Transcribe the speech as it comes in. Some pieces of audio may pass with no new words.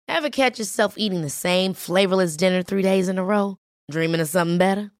Ever catch yourself eating the same flavorless dinner 3 days in a row? Dreaming of something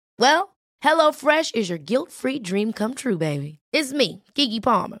better? Well, HelloFresh is your guilt-free dream come true, baby. It's me, Keke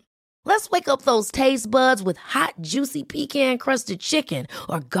Palmer. Let's wake up those taste buds with hot, juicy pecan-crusted chicken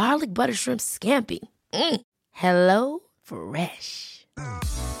or garlic butter shrimp scampi. Hello Fresh.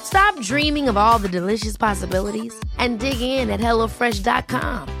 Stop dreaming of all the delicious possibilities and dig in at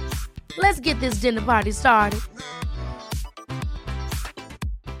HelloFresh.com. Let's get this dinner party started.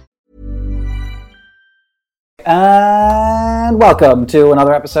 And welcome to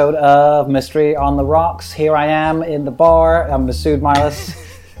another episode of Mystery on the Rocks. Here I am in the bar. I'm Masood Milas.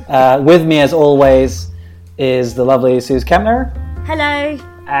 With me, as always, is the lovely Suze Kempner. Hello.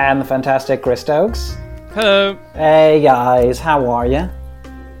 And the fantastic Chris Stokes. Hello. Hey guys, how are you?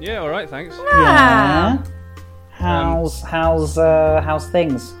 Yeah, all right, thanks. Yeah. How's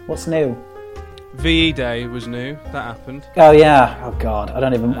things? What's new? VE Day was new. That happened. Oh yeah. Oh god. I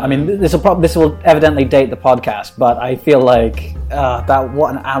don't even. I mean, this will evidently date the podcast, but I feel like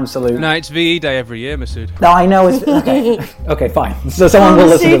what an absolute. No, it's VE Day every year, Masood. No, I know it's okay. Okay, fine. So someone will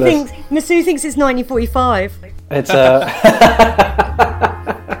listen to this. Masood thinks it's 1945. It's What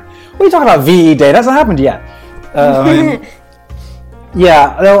are you talking about? VE Day? That hasn't happened yet.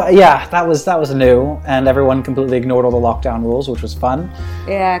 That was new, and everyone completely ignored all the lockdown rules, which was fun.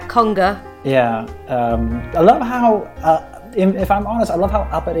 Yeah, conga. Yeah, I love how, if I'm honest, I love how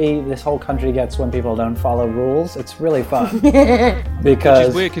uppity this whole country gets when people don't follow rules. It's really fun. Because Which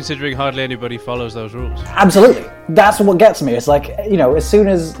is weird considering hardly anybody follows those rules. Absolutely. That's what gets me. It's like, as soon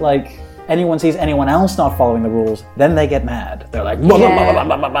as, like, anyone sees anyone else not following the rules, then they get mad. They're like, blah, blah, blah,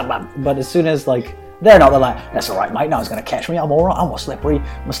 blah, blah, blah, blah. But as soon as, like, they're not, they're like, that's all right, mate. No one's going to catch me. I'm all right. I'm a slippery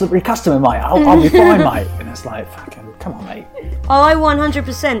customer, mate. I'll be fine, mate. And it's like, fucking, come on, mate. Oh, I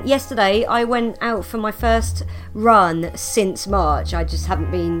 100%. Yesterday, I went out for my first run since March. I just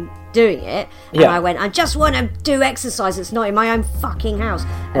haven't been doing it. And I just want to do exercise that's not in my own fucking house.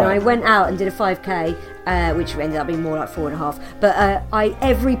 And I went out and did a 5K, which ended up being more like 4.5. But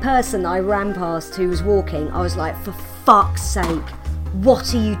every person that I ran past who was walking, I was like, for fuck's sake,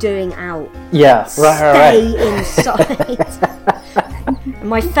 what are you doing out? Yeah, Stay inside. And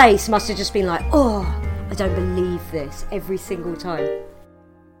my face must have just been like, oh, I don't believe this every single time.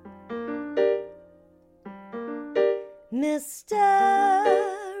 Mystery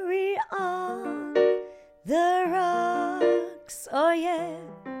on the rocks, oh yeah.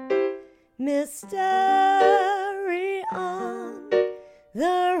 Mystery on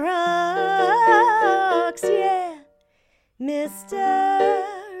the rocks, yeah.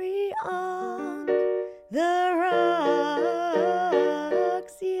 Mystery on the rocks,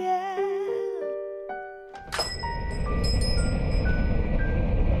 yeah.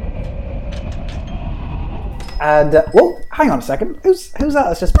 And, hang on a second. Who's that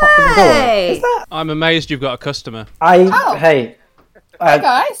that's just popped in the door? Is that? I'm amazed you've got a customer. Hey. Hey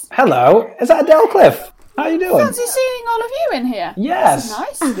guys. Hello. Is that Adele Cliff? How are you doing? Fancy seeing all of you in here. Yes.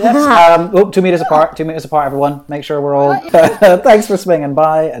 This is nice. Yes. 2 meters apart. 2 meters apart, everyone. Make sure we're all... Thanks for swinging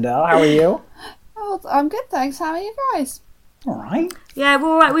by, Adele. How are you? Oh, I'm good, thanks. How are you guys? All right. Yeah,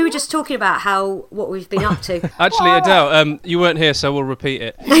 we're all right. We were just talking about what we've been up to. Actually, Adele, you weren't here, so we'll repeat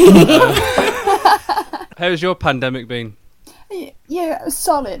it. How's your pandemic been? Yeah,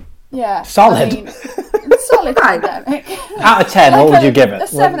 solid. Yeah. Solid? Solid pandemic. Out of 10, what would you give it? A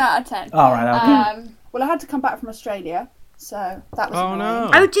 7 out of 10. All right, okay. Well, I had to come back from Australia, so that was annoying.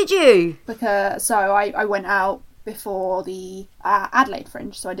 No. Oh, did you? Because I went out before the Adelaide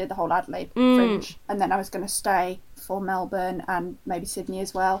Fringe, so I did the whole Adelaide Fringe, and then I was going to stay for Melbourne and maybe Sydney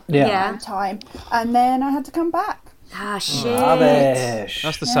as well. Yeah. Time, and then I had to come back. Ah, shit. Rubbish.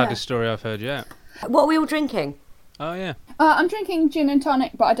 That's the saddest story I've heard yet. What are we all drinking? Oh, yeah. I'm drinking gin and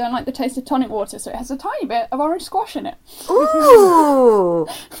tonic, but I don't like the taste of tonic water, so it has a tiny bit of orange squash in it. Ooh.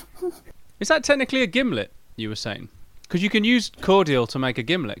 Is that technically a gimlet, you were saying? Because you can use cordial to make a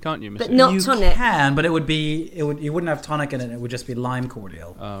gimlet, can't you, Mr. But not tonic. You can, but you wouldn't have tonic in it. It would just be lime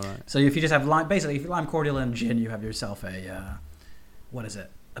cordial. Oh, right. So if you just have lime, basically, if you lime cordial and gin, you have yourself a what is it?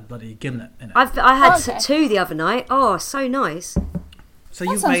 A bloody gimlet in it. I had two the other night. Oh, so nice. So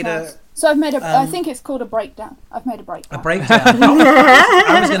That you've sounds made nice. So I've made I think it's called a breakdown. I've made a breakdown. a breakdown.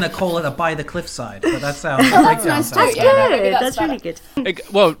 I was going to call it a by the cliffside, but that sounds breakdown. nice sounds too, better. yeah. maybe That's better. really good.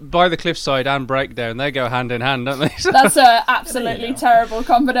 Well, by the cliffside and breakdown, they go hand in hand, don't they? That's an absolutely terrible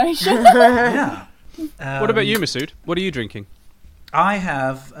combination. Yeah. What about you, Masood? What are you drinking? I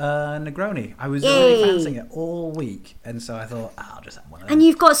have Negroni. I was really fancying it all week, and so I thought, I'll just have one of them. And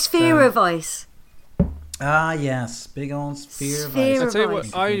you've got Sphere of Ice. Ah, yes. Big old sphere of Sphere ice. I of tell you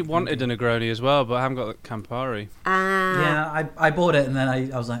ice. what, I wanted a Negroni as well, but I haven't got the Campari. Yeah, I bought it and then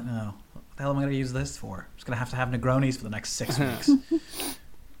I was like, no, what the hell am I going to use this for? I'm just going to have Negronis for the next 6 weeks.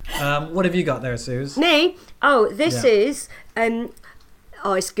 What have you got there, Suze? Me? Oh, this Yeah. is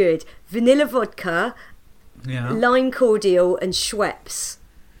oh, it's good. Vanilla vodka, Yeah. lime cordial, and Schweppes.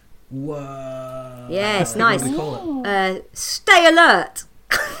 Whoa. Yeah, it's What do nice. we call it? Stay alert.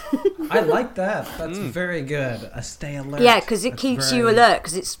 I like that. That's very good. A stay alert. Yeah, because it That's keeps very you alert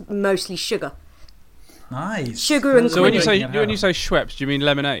because it's mostly sugar. Nice. Sugar and So when you say Quinine. Schweppes, do you mean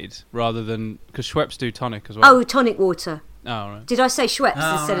lemonade rather than because Schweppes do tonic as well? Oh, tonic water. Oh, right. Did I say Schweppes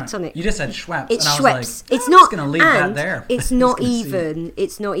Oh, instead right. of tonic? You just said Schweppes. It's and I Schweppes. was like, It's I'm not. just going to leave that and there. It's I'm not just gonna see. even.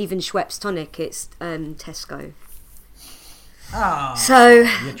 It's not even Schweppes tonic. It's Tesco. Ah. So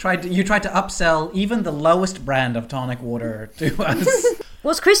You tried to upsell even the lowest brand of tonic water to us.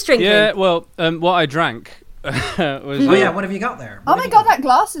 what's Chris drinking? Yeah, well, what I drank was. Oh yeah, what have you got there? Oh my god, that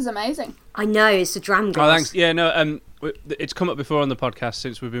glass is amazing. I know it's a dram Oh, glass. thanks. Yeah, no, it's come up before on the podcast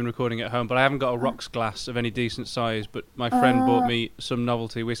since we've been recording at home, but I haven't got a rocks glass of any decent size. But my friend bought me some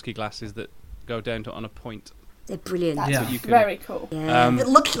novelty whiskey glasses that go down to on a point. They're brilliant. That's Yeah. You can- very cool. Yeah. It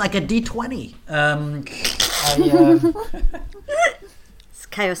looks like a D20. It's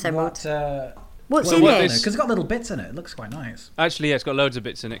Chaos Emerald. What's What's in what it? this- Because it's got little bits in it. It looks quite nice. Actually, yeah, it's got loads of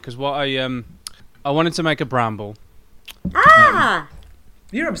bits in it because what I wanted to make a bramble. Ah,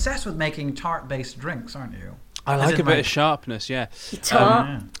 You're obsessed with making tart-based drinks, aren't you? I As like in, a bit of sharpness, yeah. guitar.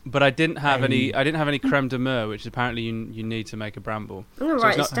 Yeah. But I didn't have any creme de menthe, which apparently you need to make a bramble. I'm gonna So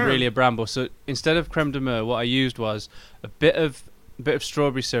write it's this not down. really a bramble. So instead of creme de menthe, what I used was a bit of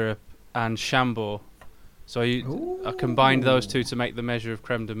strawberry syrup and Chambord. So I combined those two to make the measure of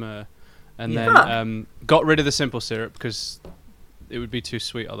creme de menthe, and then got rid of the simple syrup because it would be too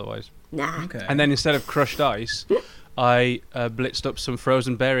sweet otherwise. Nah. Okay. And then instead of crushed ice, I blitzed up some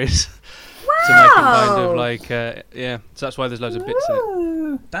frozen berries to make a kind of like yeah. So that's why there's loads of bits in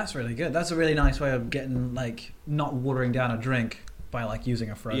it. That's really good. That's a really nice way of getting not watering down a drink by using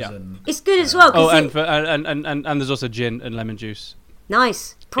a frozen. It's good as well. 'cause Oh, it- and there's also gin and lemon juice.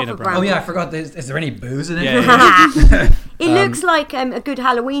 nice. Proper bramble. bramble. Oh yeah, I forgot. Is there any booze in it? Yeah. It looks like a good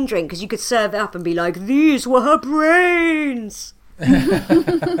Halloween drink because you could serve it up and be like, "These were her brains."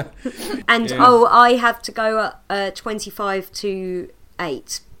 And I have to go at 25 to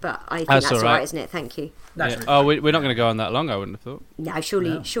 8, but I think that's all all right. right, isn't it? Thank you. That's Yeah. really Oh, we're not going to go on that long. I wouldn't have thought. No,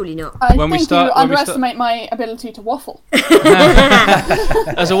 surely not. I When we think start- you when we start- underestimate my ability to waffle.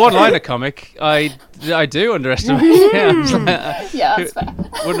 As a one-liner comic, I do underestimate. Yeah, it's like, Yeah, that's fair.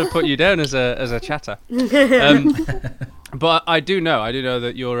 wouldn't have put you down as a chatter. But I do know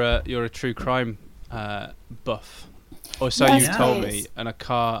that you're a true crime buff, or so Yes, you've told me. please. On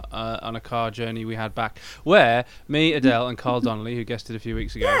a car journey we had back, where me, Adele, and Carl Donnelly, who guested a few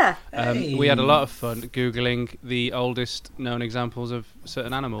weeks ago, Yeah. we had a lot of fun googling the oldest known examples of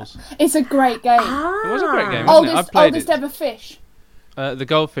certain animals. It's a great game. It was a great game, wasn't it? I've played Oldest it. ever fish. The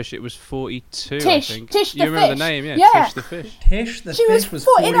goldfish, it was 42. Tish. I think. Tish the you remember fish. the name, yeah? Yeah. Tish the fish. Tish the She was, fish was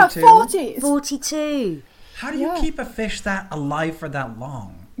in her 42. 40s. 42. How do you Yeah. keep a fish that alive for that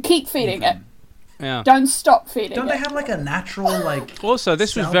long? Keep feeding it. Yeah. Don't stop feeding Don't it. they have a natural Also,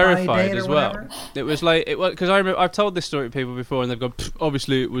 this was sell-by verified date or as well. whatever? It was because I remember I've told this story to people before, and they've gone, "Pfft,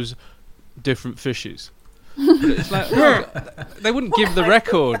 obviously it was different fishes." But it's like no, they wouldn't give the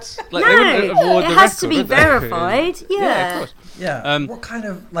records. Like they wouldn't award it the has to record, be would they? verified. Yeah, of Yeah. course. Yeah. What kind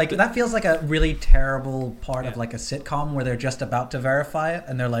of that feels like a really terrible part of a sitcom where they're just about to verify it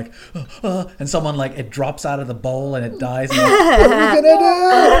and they're like, and someone it drops out of the bowl and it dies. And what are we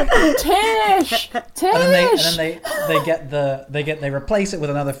gonna do? Tish! Tish! And then they replace it with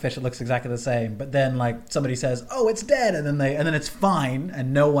another fish that looks exactly the same. But then somebody says, "Oh, it's dead," and then it's fine,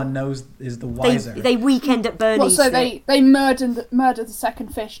 and no one is the wiser. They weekend at Bernie's. Well, so they murdered the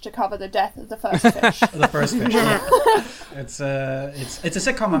second fish to cover the death of the first fish. The first fish. Yeah. It's a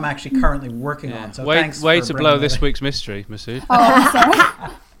sitcom I'm actually currently working on. So thanks way for to bringing blow that this in. week's mystery, Masood. Oh, I'm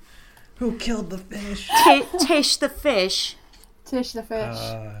sorry. Who killed the fish? Tish the fish. Tish the fish.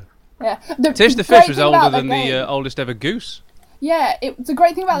 Yeah. Tish the great fish was thing older about than that the game- oldest ever goose. Yeah, the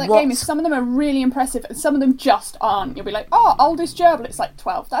great thing about that game is some of them are really impressive and some of them just aren't. You'll be like, oh, oldest gerbil, it's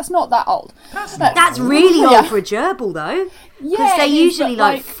 12. That's not that old. That's really old Yeah. for a gerbil, though. Because Yeah, they're it is, usually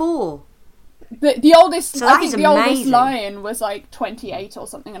but, 4. The oldest, So I that think is the oldest amazing. lion was 28 or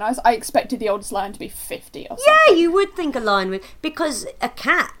something, and I expected the oldest lion to be 50 or something. Yeah, you would think a lion would, because a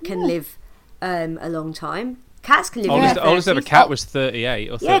cat can live a long time. Cats can live. in their Oldest ever 30s. cat was 38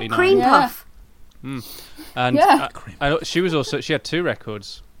 or 39. Yeah, cream Yeah. puff. And Yeah. I know she had 2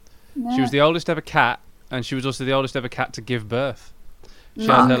 records. Yeah. She was the oldest ever cat, and she was also the oldest ever cat to give birth. She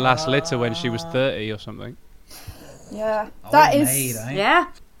had her last litter when she was 30 or something. Yeah, that is. Maid, eh? Yeah.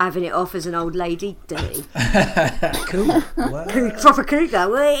 Having it off as an old lady, dirty. Cool. What? Proper cougar,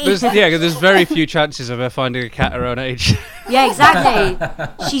 wee. There's very few chances of her finding a cat her own age. Yeah, exactly.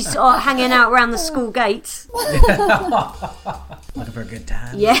 She's hanging out around the school gates. Looking for a good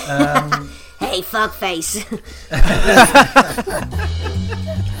time. Yeah. Hey, fuckface.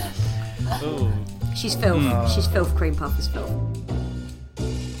 Ooh. She's filth. She's filth. Cream puff is filth.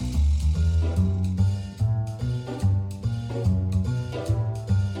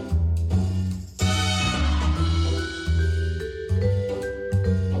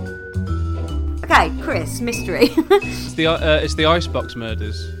 Okay, Chris, mystery. It's the Icebox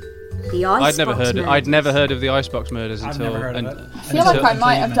murders. The Icebox I'd never heard of the Icebox murders I've until. never heard of it. I feel like I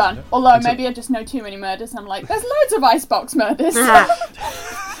might have done. Although maybe I just know too many murders and I'm like, there's loads of icebox murders.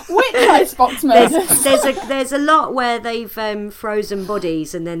 Which icebox murders? There's a lot where they've frozen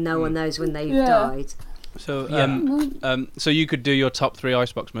bodies and then no one knows when they've died. So so you could do your top 3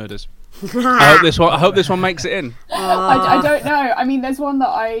 Icebox murders. I hope this one makes it in. I don't know. I mean, there's one that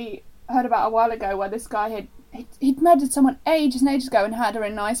I heard about a while ago where this guy he'd murdered someone ages and ages ago and had her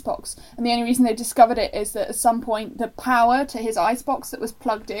in an icebox, and the only reason they discovered it is that at some point the power to his icebox that was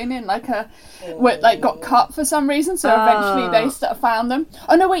plugged in got cut for some reason, so eventually they found them.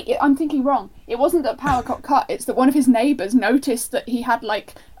 Oh no, wait, I'm thinking wrong. It wasn't that power got cut, it's that one of his neighbours noticed that he had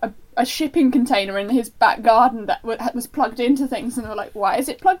like a shipping container in his back garden that was plugged into things, and they were like, why is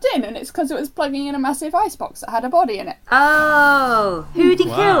it plugged in? And it's because it was plugging in a massive icebox that had a body in it. Oh, who'd he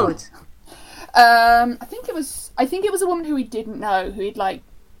killed? I think it was a woman who he didn't know, who he'd like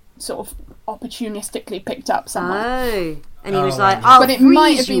sort of opportunistically picked up somewhere. Oh, and he was like, but it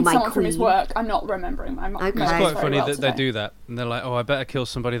might have been my someone from his queen. work. I'm not remembering. Okay. It's quite funny that they do that, and they're like, "Oh, I better kill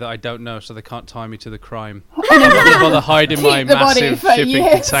somebody that I don't know, so they can't tie me to the crime." I'm not going to bother hiding my Keep the body massive for shipping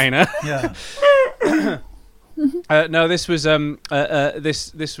years. container. Yeah. No, this was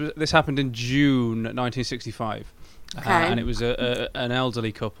this happened in June 1965. Okay. And it was an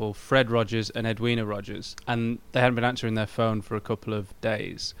elderly couple, Fred Rogers and Edwina Rogers, and they hadn't been answering their phone for a couple of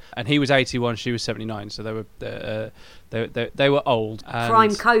days. And he was 81, she was 79, so they were old. And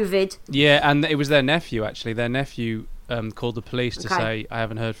Prime COVID. yeah, and it was their nephew actually. Their nephew called the police to say, "I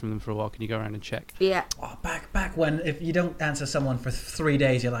haven't heard from them for a while. Can you go around and check?" Yeah. Oh, back when if you don't answer someone for 3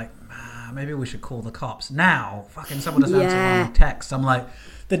 days, you're like, maybe we should call the cops. Now, fucking someone doesn't answer one text. I'm like,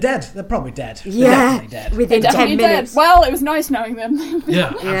 they're dead. They're probably dead. They're definitely dead. Within 10 minutes. Well, it was nice knowing them.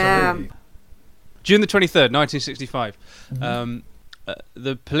 Yeah, absolutely. June the 23rd, 1965.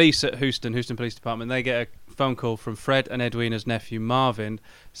 The police at Houston Police Department, they get a phone call from Fred and Edwina's nephew Marvin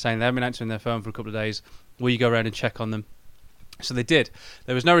saying they haven't been answering their phone for a couple of days. Will you go around and check on them? So they did.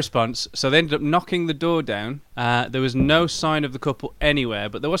 There was no response, so they ended up knocking the door down. There was no sign of the couple anywhere,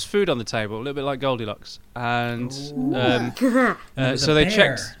 but there was food on the table, a little bit like Goldilocks. And so they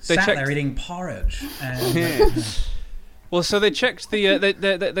checked. They sat checked there eating porridge. And, Well, so they checked the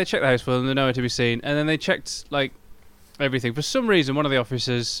they checked the house for them. They're nowhere to be seen, and then they checked like everything. For some reason, one of the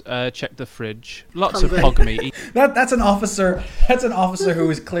officers checked the fridge. Lots of hog meat. that's an officer. That's an officer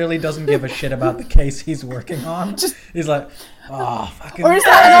who clearly doesn't give a shit about the case he's working on. He's like, oh, fucking. Or is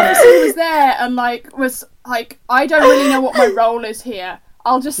that an officer who was there and was like, I don't really know what my role is here.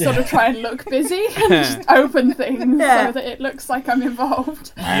 I'll just sort of try and look busy and just open things so that it looks like I'm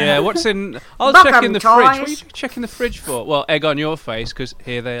involved. Yeah, what's in? I'll Buck check in 'em, the toys. fridge. What are you checking the fridge for? Well, egg on your face, because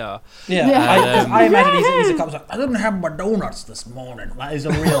here they are. Yeah. I imagine he's a cop. Like, I didn't have my donuts this morning. Like, he's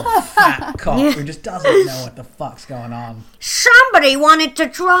a real fat cop who just doesn't know what the fuck's going on. Somebody wanted to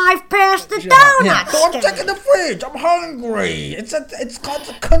drive past the donuts. So I'm checking the fridge. I'm hungry. It's called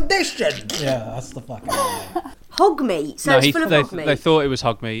a condition. Yeah, that's the fucking. Hog meat. So it's full of hog meat. They thought it was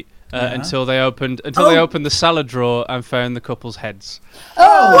hog meat until they opened the salad drawer and found the couple's heads.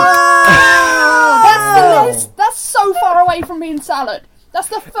 That's so far away from being salad. That's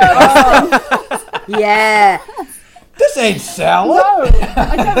the first thing. Yeah. This ain't salad.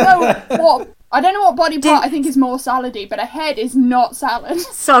 No, I don't know what body part I think is more salady, but a head is not salad.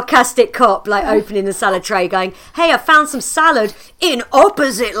 Sarcastic cop, opening the salad tray going, hey, I found some salad in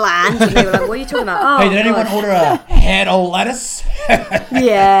opposite land. And they were like, what are you talking about? Oh, Hey, did anyone order a head of lettuce?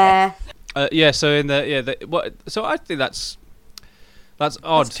 Yeah. So I think that's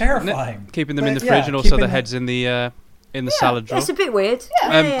odd. That's terrifying. Keeping them in the But, fridge yeah, and also keeping the heads in the salad drawer. It's a bit weird.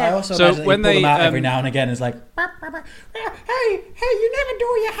 I also So imagine when that you pull they, them out every um, now and again. It's like, hey, you never do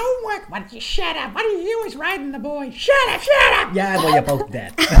your homework. Why don't you shut up? What are you always riding the boy? Shut up. Yeah, well, you're both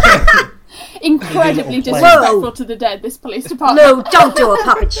dead. Incredibly Little play. disrespectful to the dead, this police department. No, don't do a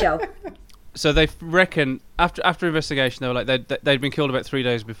puppet show. So they reckon after investigation, they were like they'd been killed about 3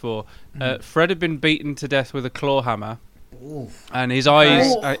 days before. Fred had been beaten to death with a claw hammer, and his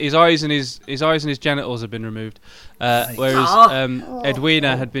eyes and his genitals had been removed. Whereas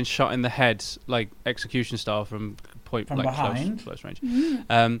Edwina had been shot in the head, like execution style, from behind, close range.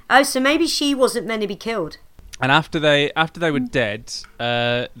 So maybe she wasn't meant to be killed. And after they were dead,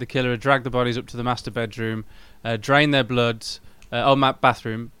 the killer had dragged the bodies up to the master bedroom, drained their blood.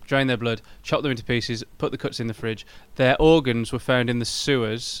 Bathroom, drain their blood, chop them into pieces, put the cuts in the fridge. Their organs were found in the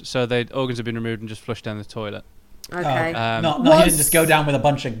sewers, so their organs had been removed and just flushed down the toilet. Okay. He didn't just go down with a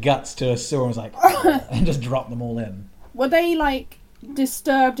bunch of guts to a sewer and was like, and just drop them all in. Were they like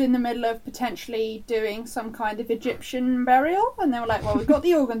disturbed in the middle of potentially doing some kind of Egyptian burial? And they were like, well, we've got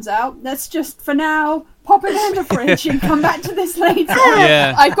the organs out. Let's just, for now, pop it in the fridge and come back to this later.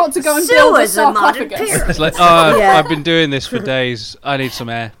 Yeah. I've got to go and build a sarcophagus. It's like, I've been doing this for days. I need some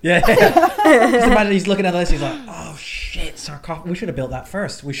air. Yeah. Just imagine he's looking at this. He's like, oh shit, sarcophagus. We should have built that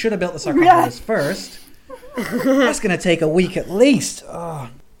first. We should have built the sarcophagus first. That's going to take a week at least. Oh.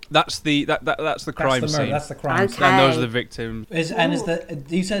 That's the crime scene. That's the crime scene. And those are the victims.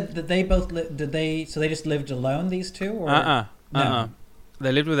 You said that they both so they just lived alone, these two? Or? No.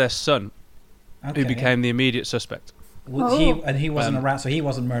 They lived with their son, who became the immediate suspect. He wasn't around, so he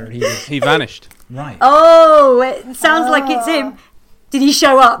wasn't murdered. He vanished. Right. Oh, it sounds like it's him. Did he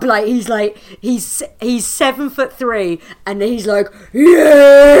show up? Like he's 7'3", and he's like,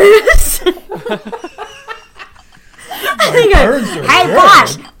 yes. Hey,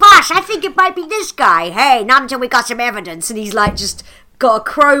 boss, I think it might be this guy. Hey, not until we got some evidence. And he's like just got a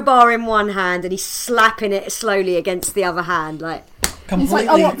crowbar in one hand and he's slapping it slowly against the other hand, like. He's like,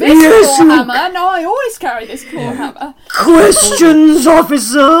 I want this claw hammer. No, I always carry this claw hammer. Questions,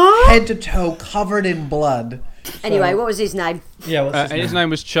 officer. Head to toe, covered in blood. Anyway, what was his name? Yeah, his name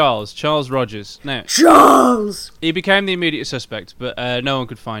was Charles Rogers. Now, Charles. He became the immediate suspect, but no one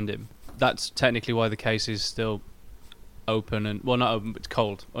could find him. That's technically why the case is still open and not open, but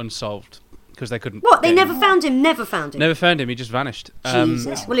cold, unsolved, because they couldn't. What? They never found him. Never found him. He just vanished.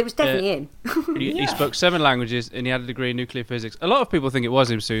 Jesus. Well, it was definitely him. He spoke 7 languages and he had a degree in nuclear physics. A lot of people think it was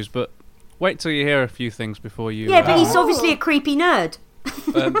him, Suze, but wait till you hear a few things before you. Yeah, but he's obviously a creepy nerd.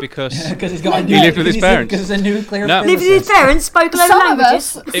 Because he's got he lived with his parents. Because he's a nuclear physicist. Lived with his parents, spoke a lot of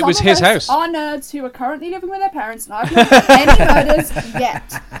languages. It was his house. Are nerds who are currently living with their parents, and I've not had any murders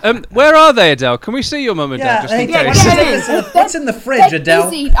yet. Where are they, Adele? Can we see your mum and dad? What's in the fridge, they're Adele?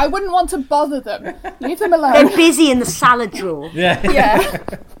 Busy. I wouldn't want to bother them. Leave them alone. They're busy in the salad drawer. Yeah.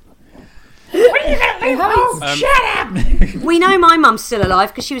 What are you going to do? Shut up! We know my mum's still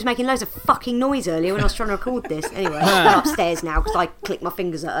alive because she was making loads of fucking noise earlier when I was trying to record this. Anyway, I'm upstairs now because I clicked my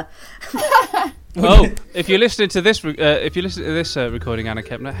fingers at her. If you're listening to this, recording, Anna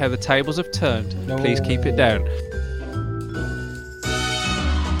Kepner, how the tables have turned, please keep it down.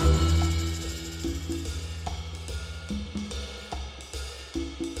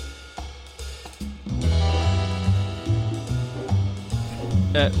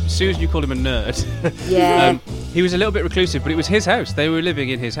 Susan, you called him a nerd. Yeah. He was a little bit reclusive, but it was his house. They were living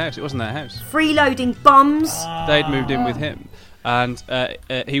in his house. It wasn't their house. Freeloading bombs. They'd moved in with him. And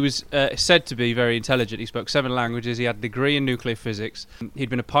he was said to be very intelligent. He spoke 7 languages. He had a degree in nuclear physics. He'd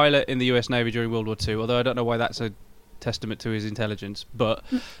been a pilot in the US Navy during World War II, although I don't know why that's a testament to his intelligence. But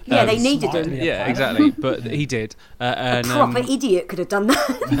they needed him. Yeah, exactly. But he did. A proper idiot could have done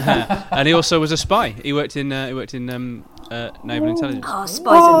that. And he also was a spy. He worked in naval intelligence. Oh,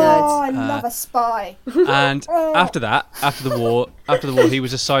 spies and nerds. I love a spy. And after the war, he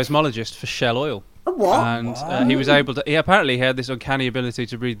was a seismologist for Shell Oil. A what? And he was able to. He apparently had this uncanny ability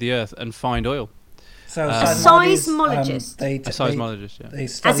to read the earth and find oil. So seismologist. A seismologist, yeah. They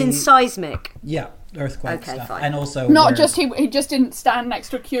study, as in seismic. Yeah, earthquake stuff. Fine. And also not just he just didn't stand next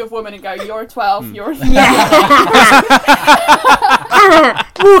to a queue of women and go, "You're a 12, you're a 13.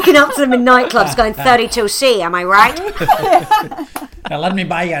 Walking up to them in nightclubs, going 32C. Am I right? Now let me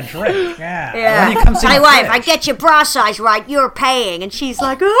buy you a drink. Yeah. My wife, I get your bra size right. You're paying, and she's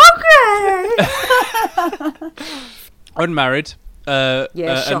like, okay. Unmarried.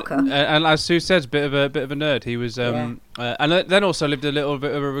 Shocker. And as Sue says, bit of a nerd. He was, and then also lived a little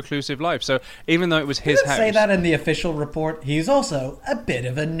bit of a reclusive life. So even though it was his house, say that in the official report, he's also a bit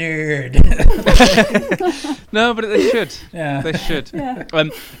of a nerd. No, but they should. Yeah, they should. Yeah.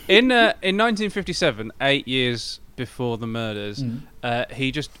 In 1957, 8 years before the murders,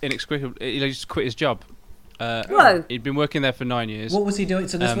 he just inexplicably just quit his job. Whoa! He'd been working there for 9 years. What was he doing?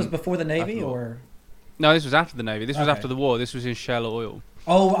 So this was before the Navy, or? No, this was after the Navy. This was Okay. after the war. This was in Shell Oil.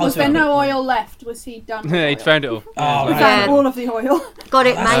 Oh, Was there no oil left? Was he done? with He'd oil? found it all. Oh, He right. found Yeah. all of the oil. Got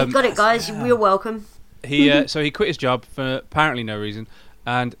it, mate. Got it, guys. You're welcome. So he quit his job for apparently no reason,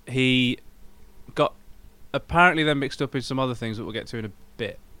 and he got apparently then mixed up in some other things that we'll get to in a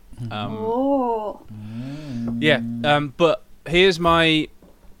bit. Oh. But here's my.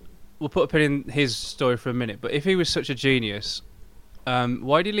 We'll put a pin in his story for a minute. But if he was such a genius,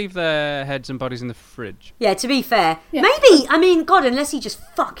 why did he leave their heads and bodies in the fridge? Yeah, to be fair, Yeah. maybe. I mean, God, unless he just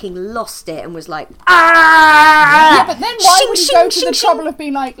fucking lost it and was like, ah. Yeah, but then why Shing, would he shing, go to shing, the shing. trouble of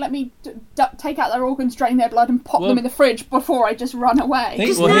being like, let me take out their organs, drain their blood, and pop them in the fridge before I just run away?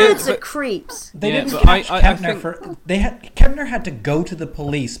 Because Well, nerds here- are creeps. They Yeah, didn't but catch I Kempner think- Kempner had to go to the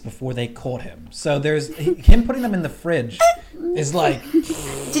police before they caught him. So there's him putting them in the fridge is like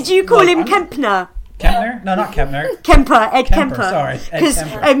Did you call him I'm- Kempner? Kempner? No, not Kempner. Kemper, Ed Kemper, Kemper. sorry, Ed Because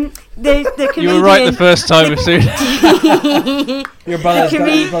Kemper. the You comedian, were right the first time, as soon. Your brother's got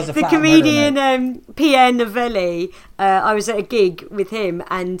his brother's a the flat comedian murderer, Pierre Novelli. I was at a gig with him,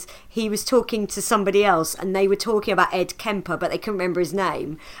 and he was talking to somebody else, and they were talking about Ed Kemper, but they couldn't remember his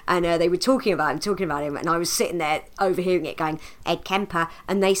name, and they were talking about him, and I was sitting there overhearing it, going Ed Kemper,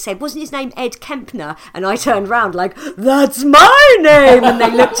 and they said, wasn't his name Ed Kempner? And I turned round like, that's my name, and they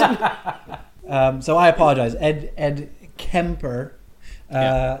looked at me. So I apologize, Ed Kemper.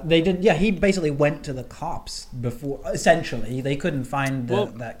 They did. Yeah, he basically went to the cops before. Essentially, they couldn't find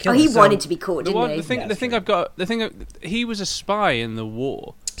that killer. Oh, he so, wanted to be caught, The, didn't one, he? the thing, Yeah, the thing true. I've got, the thing, he was a spy in the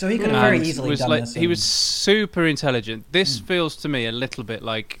war. So he could have very and easily was done like, this. he was super intelligent. This feels to me a little bit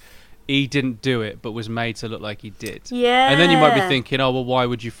like he didn't do it, but was made to look like he did. Yeah. And then you might be thinking, oh well, why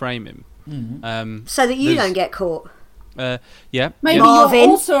would you frame him? So that you there's- don't get caught. Yeah. Maybe yeah. Marvin. you're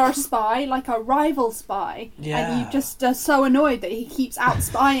also a spy, like a rival spy, Yeah. and you just are so annoyed that he keeps out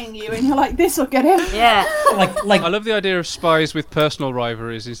spying you, and you're like, this will get him. Yeah. like I love the idea of spies with personal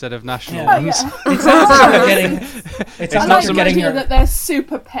rivalries instead of national Yeah. Oh, ones. yeah. it sounds like you're getting. It I sounds not like like the you're getting idea your. that they're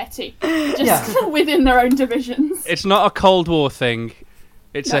super petty, just within their own divisions. It's not a Cold War thing.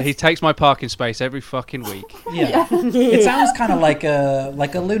 It's Yes. he takes my parking space every fucking week. Yeah. It sounds kind of like a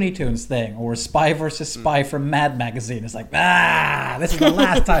Looney Tunes thing, or Spy versus Spy from Mad Magazine. It's like, this is the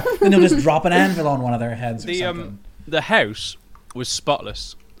last time. Then they'll just drop an anvil on one of their heads or something. The house was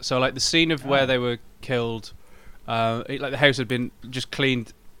spotless. So like the scene of where they were killed, like the house had been just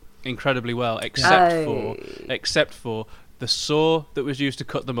cleaned incredibly well, except for the saw that was used to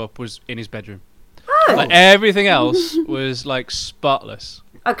cut them up was in his bedroom. Oh. Like everything else was like spotless.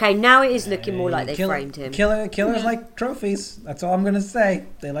 Okay, now it is looking more like they framed him. Killers like trophies. That's all I'm gonna say.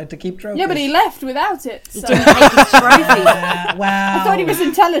 They like to keep trophies. Yeah, but he left without it. So. Didn't take his trophy. Wow. I thought he was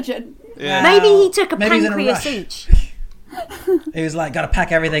intelligent. Yeah. Maybe he took a Maybe he's in a pancreas rush. each. He was like, gotta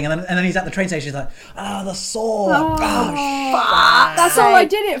pack everything, and then he's at the train station. He's like, the saw. Oh, Gosh. That's all I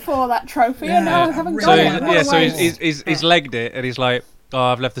did it for, that trophy, and now I haven't So got he's- it. yeah, What a So waste. he's legged it, and he's like, "Oh,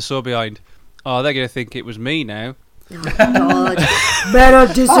 I've left the saw behind. Oh, they're gonna think it was me now." God,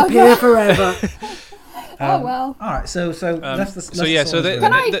 better disappear forever. Oh well. All right, so that's the. So yeah, so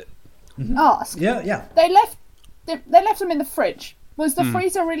Can I- Ask. yeah. They left them in the fridge. Was the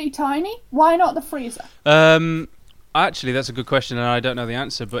freezer really tiny? Why not the freezer? Actually, that's a good question, and I don't know the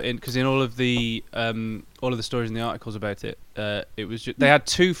answer. But because in all of the stories in the articles about it, it was they had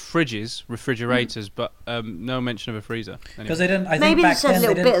two refrigerators, but no mention of a freezer. Because they didn't. I think Maybe back just a then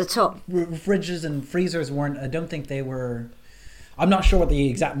little they bit didn't. at the top. Fridges and freezers weren't. I don't think they were. I'm not sure what the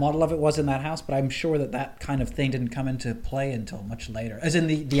exact model of it was in that house, but I'm sure that kind of thing didn't come into play until much later. As in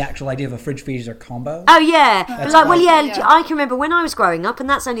the actual idea of a fridge freezer combo. Oh yeah, like well yeah, Yeah. I can remember when I was growing up, and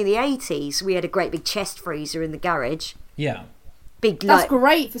that's only the 80s. We had a great big chest freezer in the garage. Yeah. Big That's like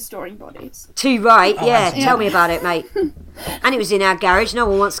great for storing bodies. too right, yeah. absolutely. Tell me about it, mate. And it was in our garage. No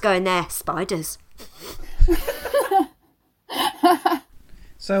one wants to go in there. Spiders.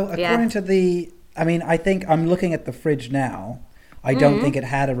 So according Yeah. to the, I mean, I think I'm looking at the fridge now. I don't think it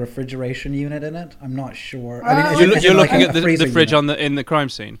had a refrigeration unit in it. I'm not sure. I mean, as in You're like looking a at the freezer fridge unit. in the crime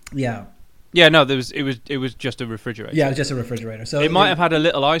scene. Yeah. Yeah, no, it was just a refrigerator. Yeah, it was just a refrigerator. So It might have had a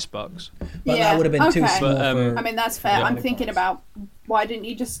little icebox. but Yeah, that would have been too okay. small But, for. I mean, that's fair. Yeah. I'm thinking about why didn't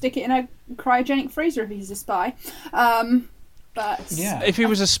you just stick it in a cryogenic freezer if he's a spy? But yeah. If he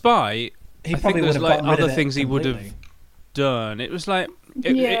was a spy, He I probably think would there's have like gotten rid of other it things he would have completely. done. It was like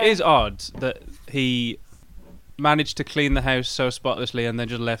it Yeah. is odd that he managed to clean the house so spotlessly and then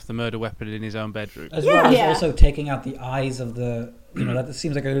just left the murder weapon in his own bedroom. As well as Yeah. also taking out the eyes of the, that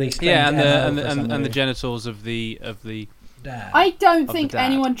seems like a really strange Yeah, MO and for the somebody. genitals of the Dad. I don't the think dad.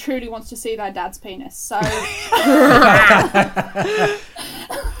 anyone truly wants to see their dad's penis. So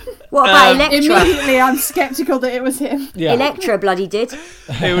What about Electra? Immediately, I'm sceptical that it was him. Yeah. Electra bloody did.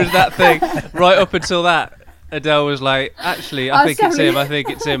 It was that thing. Right up until that, Adele was like, actually, I think it's him. I think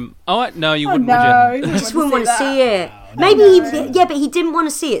it's him. Oh, no, you wouldn't, No, would you? He just wouldn't want to see it. Maybe yeah, but he didn't want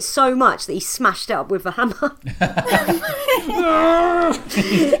to see it so much that he smashed it up with a hammer.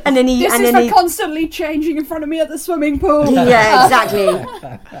 and then he. This and is then for constantly changing in front of me at the swimming pool. Yeah,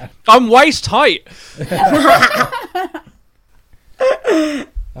 exactly. I'm waist height.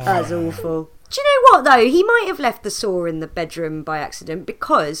 That's awful. Do you know what though? He might have left the saw in the bedroom by accident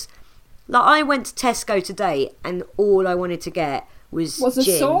because, like, I went to Tesco today and all I wanted to get was a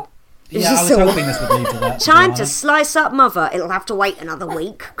gin. saw? Yeah, I was hoping this would lead to that. Time to slice up mother. It'll have to wait another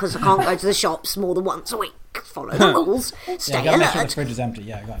week because I can't go to the shops more than once a week. Follow the rules. Yeah, Stay you gotta make sure the alert. fridge is empty.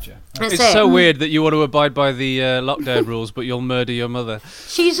 Yeah, I gotcha. That's It's it. so weird that you want to abide by the lockdown rules, but you'll murder your mother.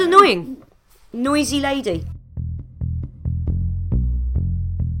 She's annoying. Noisy lady.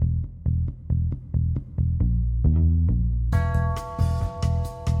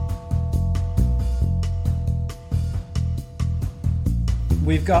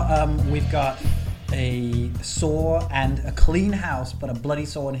 We've got a saw and a clean house, but a bloody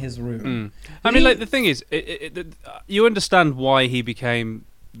saw in his room. I mean, like, the thing is, you understand why he became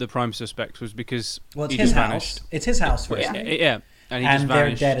the prime suspect was because Well, it's he his just house. vanished. It's his house first, Yeah, and he just and they're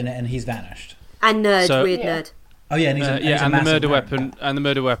vanished. dead in it, and he's vanished. And nerd, So- weird Yeah. nerd. Oh yeah, and he's a, and he's a and the massive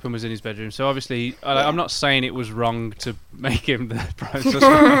murder weapon was in his bedroom. So obviously, I'm not saying it was wrong to make him the prime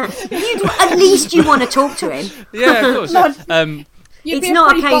suspect. At least you want to talk to him. Yeah, of course. You'd It's be not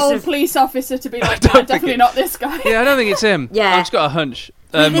a a pretty case bold of- police officer to be like, don't no, think definitely it- not this guy. Yeah, I don't think it's him. Yeah. I've just got a hunch.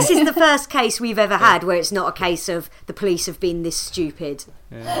 This is the first case we've ever had where it's not a case of the police have been this stupid.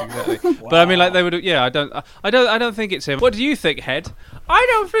 Yeah, exactly. But I mean, like, they would. Yeah, I don't think it's him. What do you think, Head? I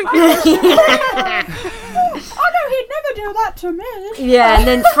don't think. I know he'd never do that to me. Yeah, and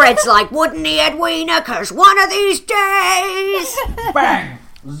then Fred's like, wouldn't he, Edwina? 'Cause one of these days... Bang!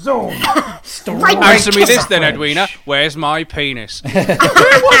 Zoom! Right. Answer me this then, Edwina. Where's my penis? Where was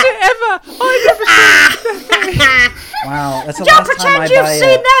it ever? I never seen. Wow, that's the Don't last time pretend I you've buy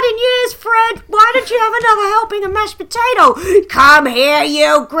seen that in years, Fred. Why don't you have another helping of mashed potato? Come here,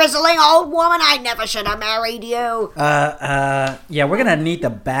 you grizzling old woman. I never should have married you. Yeah, we're gonna need to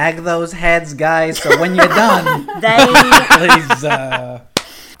bag those heads, guys. So when you're done, They... please.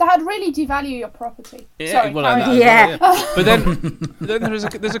 That'd really devalue your property. Sorry, well, carry that on. as Yeah. well, yeah. But then there's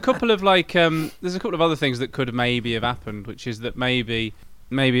a couple of there's a couple of other things that could maybe have happened, which is that maybe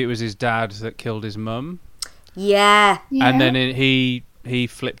it was his dad that killed his mum, Yeah. and then he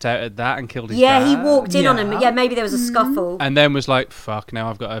flipped out at that and killed his Yeah, dad. he walked in on him. Yeah. Yeah, maybe there was a scuffle. And then was like, fuck, now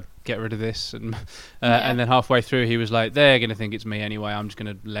I've got to get rid of this. And then halfway through, he was like, they're going to think it's me anyway. I'm just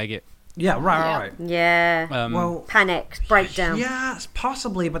going to leg it. Yeah, right. Yeah. Well, Panic, breakdown. yeah,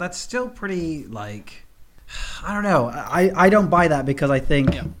 possibly, but that's still pretty, like, I don't know. I don't buy that because I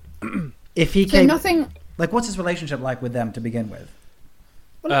think if he So came... nothing. Like, what's his relationship like with them to begin with?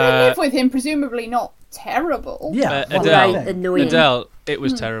 Well, they live with him, presumably not terrible. Yeah, Adele. well, Right, annoying. Adele, it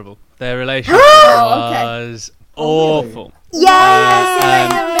was terrible. Their relationship okay. was awful.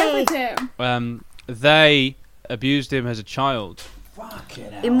 Yes! Live with him. They abused him as a child.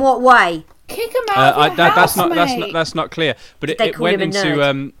 Fucking hell. In what way? Kick him out of the house, mate. That's not clear. But They it call went him a into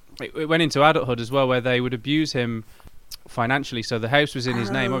nerd. it went into adulthood as well, where they would abuse him financially. So the house was in his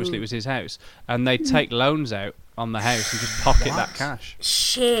name. Obviously, it was his house, and they'd take loans out on the house and just pocket that cash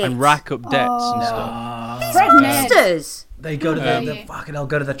Shit. and rack up debts and stuff. Fred Ned. Monsters. They go to they'll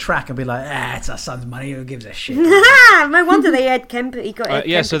go to the track and be like, it's our son's money. Who gives a shit? No wonder they had Kemp. He got Ed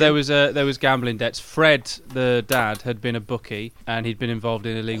Yeah, so Kemp. there was gambling debts. Fred, the dad, had been a bookie and he'd been involved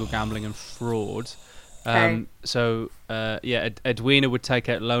in illegal gambling and fraud. Okay. Edwina would take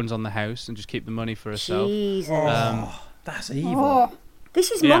out loans on the house and just keep the money for herself. Jesus. That's evil. Oh,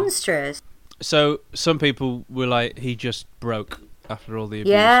 This is Yeah. monstrous. So some people were like, he just broke after all the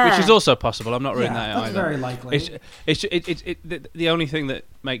abuse, Yeah. which is also possible. I'm not ruling Yeah, that that's either. very likely. The only thing that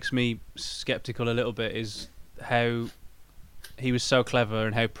makes me skeptical a little bit is how he was so clever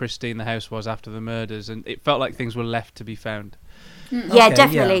and how pristine the house was after the murders, and it felt like things were left to be found. Yeah, Okay,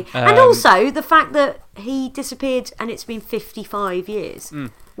 definitely. yeah. And also the fact that he disappeared and it's been 55 years.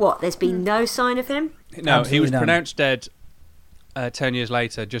 What? There's been no sign of him? No, he Absolutely was none. pronounced dead 10 years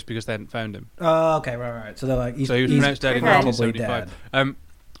later just because they hadn't found him. Oh, okay, right. So they're like, So he was pronounced dead in Okay. 1975.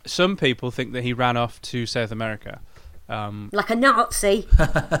 Some people think that he ran off to South America. Like a Nazi.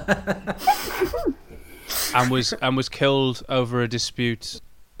 and was killed over a dispute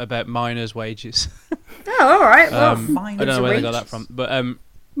about miners' wages. Oh, all right. Well, I don't know where they got that from, but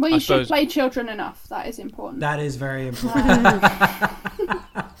well, you I should suppose- play children enough. That is important. that is very important.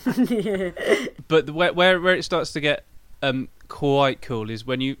 But where it starts to get quite cool is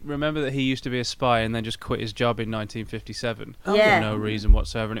when you remember that he used to be a spy and then just quit his job in 1957 for no reason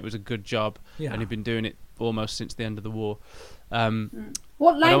whatsoever, and it was a good job, and he'd been doing it almost since the end of the war.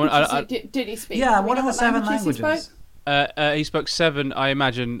 What languages did he speak? Yeah, what are the 7 languages? He spoke 7. I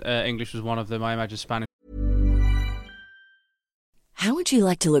imagine English was one of them. I imagine Spanish. How would you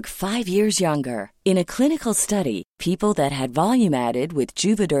like to look 5 years younger? In a clinical study, people that had volume added with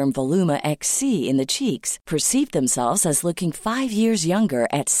Juvederm Voluma XC in the cheeks perceived themselves as looking 5 years younger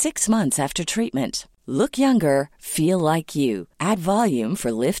at 6 months after treatment. Look younger, feel like you. Add volume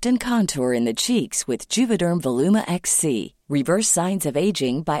for lift and contour in the cheeks with Juvederm Voluma XC. Reverse signs of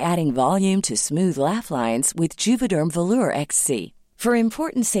aging by adding volume to smooth laugh lines with Juvederm Volure XC. For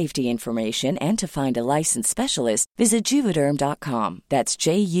important safety information and to find a licensed specialist, visit Juvederm.com. That's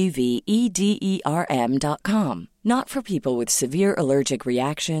JUVEDERM.com. Not for people with severe allergic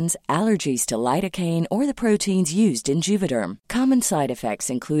reactions, allergies to lidocaine, or the proteins used in Juvederm. Common side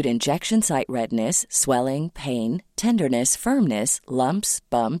effects include injection site redness, swelling, pain, tenderness, firmness, lumps,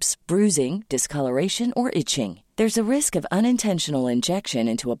 bumps, bruising, discoloration, or itching. There's a risk of unintentional injection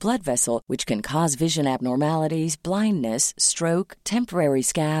into a blood vessel, which can cause vision abnormalities, blindness, stroke, temporary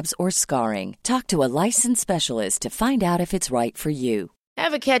scabs, or scarring. Talk to a licensed specialist to find out if it's right for you.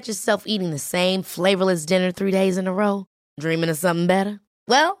 Ever catch yourself eating the same flavorless dinner 3 days in a row? Dreaming of something better?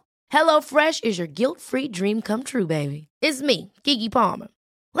 Well, HelloFresh is your guilt-free dream come true, baby. It's me, Keke Palmer.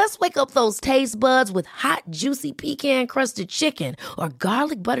 Let's wake up those taste buds with hot, juicy pecan-crusted chicken or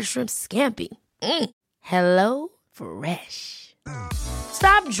garlic butter shrimp scampi. Hello Fresh.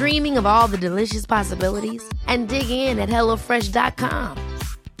 Stop dreaming of all the delicious possibilities and dig in at HelloFresh.com.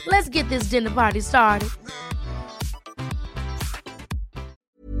 Let's get this dinner party started.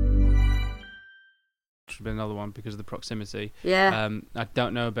 Which would be another one because of the proximity. Yeah. I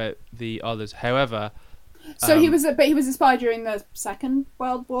don't know about the others. However, so he was a spy during the Second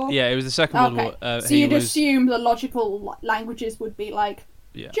World War. Yeah, it was the Second World War. So you'd assume the logical languages would be like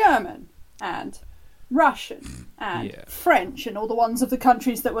German and Russian and French and all the ones of the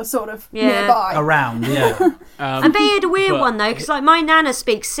countries that were sort of nearby. Around, and they had a weird one though, because like my nana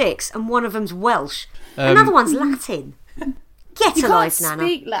speaks 6 and one of them's Welsh. Another one's Latin. Get you a life, can't Nana.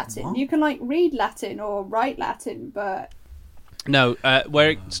 speak Latin. What? You can like read Latin or write Latin, but no. Where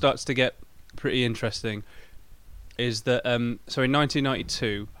it starts to get pretty interesting is that so in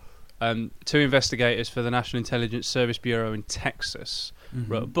 1992, 2 investigators for the National Intelligence Service Bureau in Texas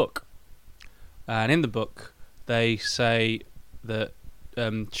wrote a book. And in the book, they say that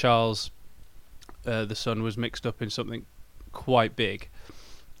Charles, the son, was mixed up in something quite big.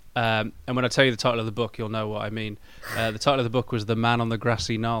 And when I tell you the title of the book, you'll know what I mean. The title of the book was The Man on the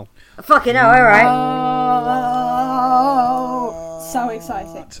Grassy Knoll. Fucking hell, alright. Oh, so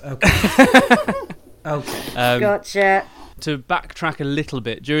exciting. Okay. Gotcha. To backtrack a little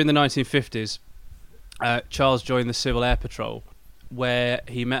bit, during the 1950s, Charles joined the Civil Air Patrol, where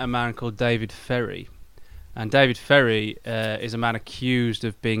he met a man called David Ferrie. And David Ferrie is a man accused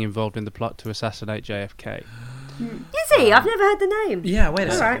of being involved in the plot to assassinate JFK. Is he? I've never heard the name. Yeah, wait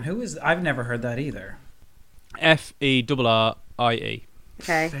a second. Who is... I've never heard that either. Ferrie.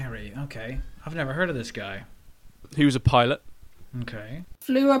 Okay. Ferrie, okay. I've never heard of this guy. He was a pilot. Okay.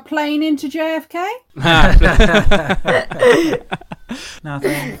 Flew a plane into JFK?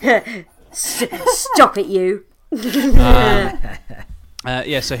 Nothing. Stop it, you.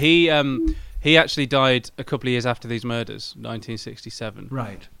 So he actually died a couple of years after these murders, 1967.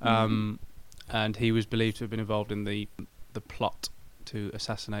 Right. And he was believed to have been involved in the plot to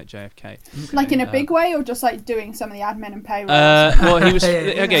assassinate JFK. Like in a big way, or just like doing some of the admin and payroll? Well, he was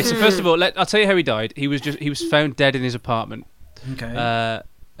okay. So first of all, I'll tell you how he died. He was found dead in his apartment. Okay.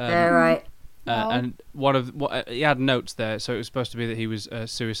 Right. And he had notes there, so it was supposed to be that he was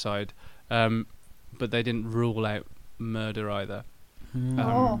suicide, but they didn't rule out murder either.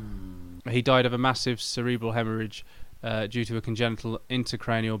 He died of a massive cerebral hemorrhage due to a congenital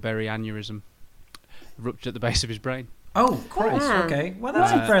intracranial berry aneurysm ruptured at the base of his brain. Oh, Christ. Okay. Well,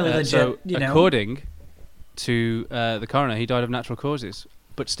 that's a fairly legit, so according to the coroner, he died of natural causes,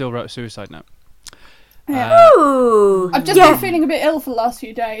 but still wrote a suicide note. I've just been feeling a bit ill for the last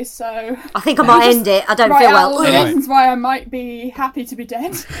few days, so I think I might end it. I don't feel well. All the reasons why I might be happy to be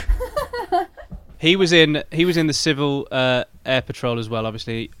dead. He was in the Civil Air Patrol as well.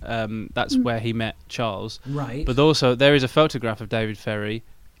 Obviously, that's where he met Charles. Right. But also, there is a photograph of David Ferrie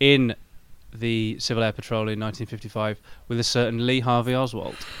in the Civil Air Patrol in 1955 with a certain Lee Harvey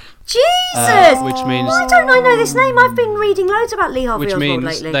Oswald. Jesus! Which means why don't I know this name? I've been reading loads about Lee Harvey Oswald lately.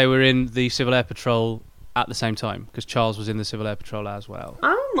 Which means they were in the Civil Air Patrol at the same time, because Charles was in the Civil Air Patrol as well.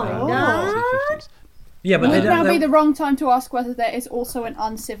 Oh my in the god. 50s. Yeah, but Would they now don't. be the wrong time to ask whether there is also an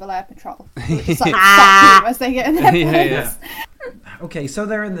uncivil air patrol? It's like, fuck you, as they get in their Yeah. Okay, so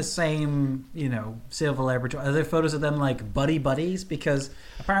they're in the same, Civil Air Patrol. Are there photos of them like buddies? Because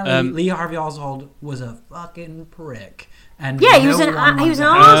apparently Lee Harvey Oswald was a fucking prick. And Yeah, he was no an one he was an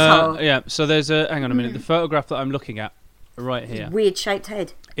wanted to- asshole. Yeah, so there's hang on a minute. The photograph that I'm looking at right here Weird shaped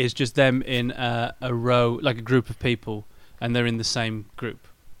head. is just them in a row, like a group of people, and they're in the same group.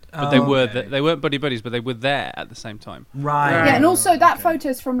 But they weren't buddies, but they were there at the same time. Right. Yeah, and also that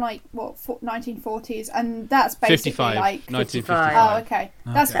photo's from 1940s, and that's basically 55, like 1955. Oh, okay.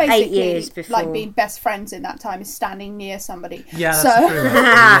 That's Okay. 8 basically years before. like being best friends in that time is standing near somebody. Yeah, that's so, true.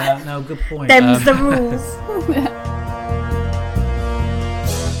 Yeah, no, good point. Them's the rules.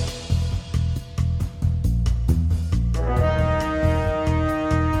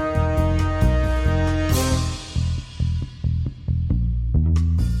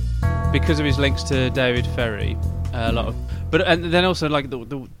 Because of his links to David Ferry, a lot of, and then also like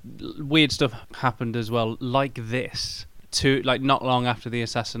the weird stuff happened as well, like this, not long after the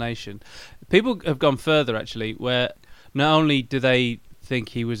assassination. People have gone further actually, where not only do they think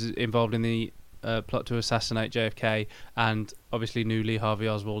he was involved in the plot to assassinate JFK, and obviously knew Lee Harvey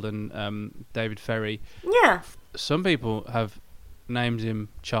Oswald and David Ferry. Yeah. Some people have named him,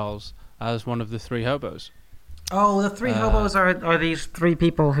 Charles, as one of the three hobos. Oh, the three hobos are these three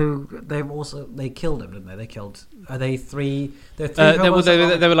people who they killed him, didn't they? Are they three? They're three hobos.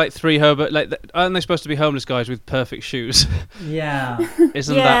 They were like three hobo. Aren't they supposed to be homeless guys with perfect shoes? Yeah.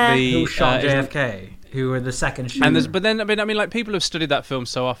 Isn't that the Who shot JFK? Who were the second shooter? And but then I mean, like people have studied that film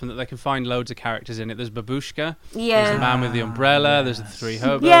so often that they can find loads of characters in it. There's Babushka. Yeah. There's the man with the umbrella. There's the three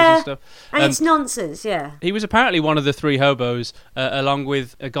hobos Yeah. and stuff. And it's nonsense, yeah. He was apparently one of the three hobos, along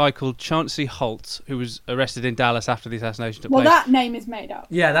with a guy called Chauncey Holt, who was arrested in Dallas after the assassination took well, place. that name is made up.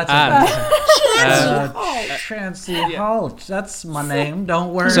 Yeah, that's Chauncey Holt. That's my name.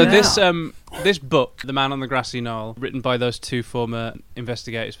 Don't worry. So now. this book, The Man on the Grassy Knoll, written by those two former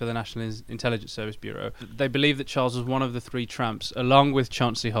investigators for the National Intelligence Service Bureau, they believe that Charles was one of the three tramps, along with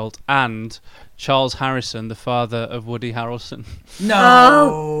Chauncey Holt and Charles Harrison, the father of Woody Harrelson. No.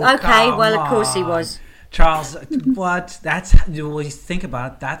 Oh, okay. come Well, of course he on. was. Charles, what? That's when you think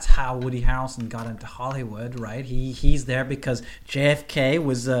about it. That's how Woody Harrelson got into Hollywood, right? He's there because JFK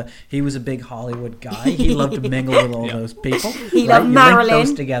was a big Hollywood guy. He loved to mingle with all those people. He right? loved You Marilyn. link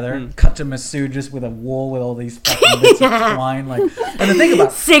those together, cut to Massages with a wall with all these fucking bits of twine, like. And then think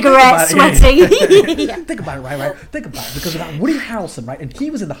about Cigarette sweaty. Think about it, right? Think about it, because we got Woody Harrelson, right? And he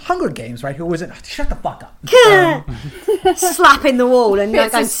was in the Hunger Games, right? Who was in? Shut the fuck up. Slapping the wall and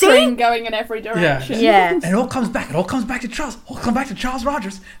Bits going, of string see? going in every direction. Yeah. And it all comes back. It all comes back to Charles. It all comes back to Charles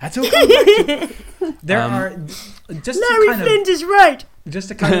Rogers. That's who it comes back to. There are just Larry to kind Flint is right. just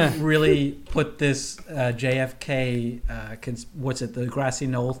to kind of really put this JFK, the grassy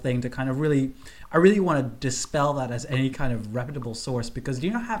knoll thing to kind of really. I really want to dispel that as any kind of reputable source, because do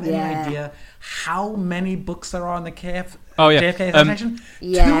you not have any idea how many books there are on the JFK assassination?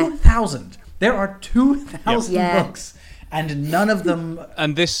 2,000. There are 2,000 books, and none of them.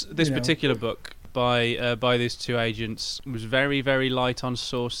 And this particular book by these two agents was very, very light on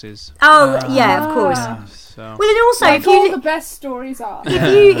sources. Oh, yeah, of course. So Well, and also, Like if all you the best stories are.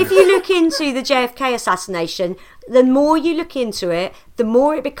 if you look into the JFK assassination, the more you look into it, the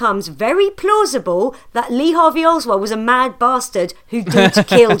more it becomes very plausible that Lee Harvey Oswald was a mad bastard who did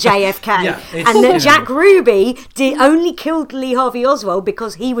kill JFK, Yeah, and that Jack Ruby only killed Lee Harvey Oswald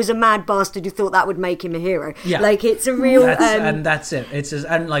because he was a mad bastard who thought that would make him a hero. Yeah. Like, it's a real and that's it. It's just,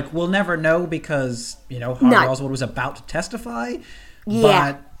 and like we'll never know because Harvey Oswald was about to testify.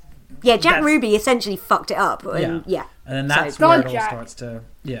 Yeah. But yeah, Jack that's- Ruby essentially fucked it up, and and then that's So- where it God, all Jack. starts to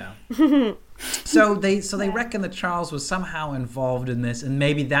So they reckon that Charles was somehow involved in this, and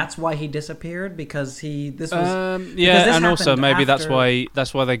maybe that's why he disappeared, because this and also happened maybe after-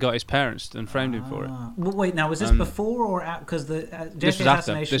 that's why they got his parents and framed him for it. Well, wait, now was this before or because the JFK This was after.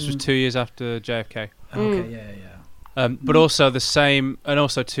 assassination? This was 2 years after JFK. Okay, yeah. But also the same, and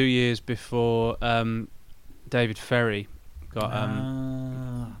also 2 years before David Ferry got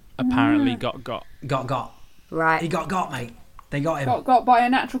apparently got. Got. right. He got, mate. They got him. Got by a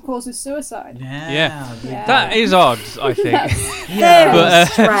natural causes suicide. Yeah. Yeah. That is odd, I think. Very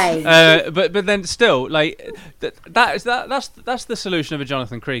strange. But then still, like that's the solution of a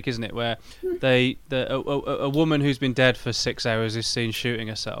Jonathan Creek, isn't it? Where a woman who's been dead for 6 hours is seen shooting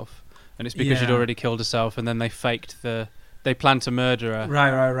herself, and it's because she'd already killed herself, and then they planned to murder her,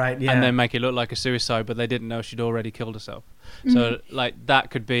 Right. Yeah. and then make it look like a suicide, but they didn't know she'd already killed herself. So like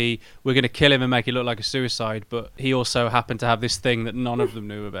that could be, we're going to kill him and make it look like a suicide, but he also happened to have this thing that none of them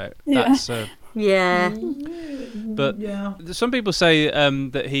knew about. That's but some people say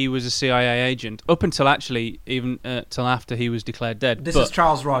that he was a CIA agent up until actually even till after he was declared dead. This is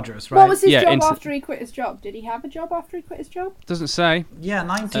Charles Rogers, right? What was his job after he quit his job? Did he have a job after he quit his job? Doesn't say. Yeah,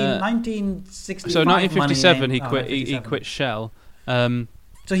 1965. So 1957 he quit. He quit Shell.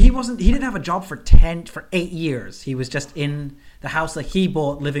 So he didn't have a job for 8 years. He was just in the house that he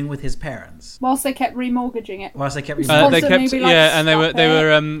bought, living with his parents. Whilst they kept remortgaging it. And they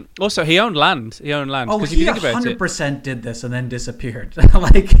were also he owned land. Oh, if he you think about 100% did this and then disappeared.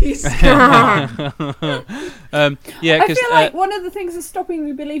 Like he's. I feel like one of the things that's stopping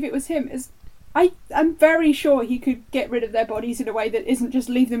me believe it was him is I'm very sure he could get rid of their bodies in a way that isn't just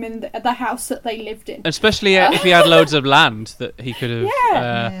leave them in the house that they lived in. Especially if he had loads of land that he could have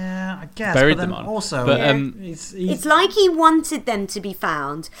I guess, buried them on. Also, it's like he wanted them to be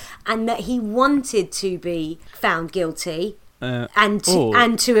found and that he wanted to be found guilty and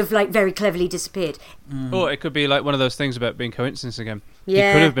to have like very cleverly disappeared. Or it could be like one of those things about being coincidence again. Yeah.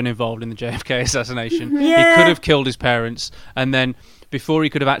 He could have been involved in the JFK assassination. He could have killed his parents, and then before he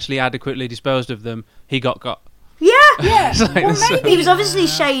could have actually adequately disposed of them, he got. Yeah. Well, maybe he was obviously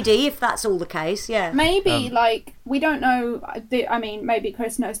shady, if that's all the case. Yeah. Maybe we don't know. Maybe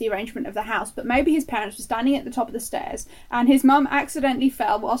Chris knows the arrangement of the house, but maybe his parents were standing at the top of the stairs, and his mum accidentally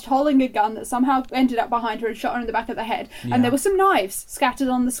fell whilst holding a gun that somehow ended up behind her and shot her in the back of the head. Yeah. And there were some knives scattered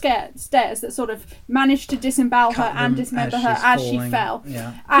on the stairs that sort of managed to disembowel her and dismember her as she fell.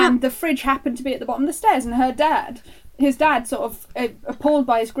 Yeah. And the fridge happened to be at the bottom of the stairs, and his dad, sort of appalled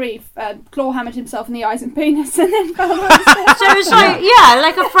by his grief, claw hammered himself in the eyes and penis and then fell down the stairs. So it's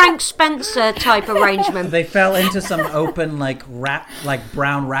like a Frank Spencer type arrangement. They fell into some open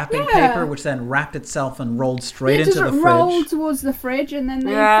brown wrapping paper, which then wrapped itself and rolled straight into the fridge. Rolled towards the fridge and then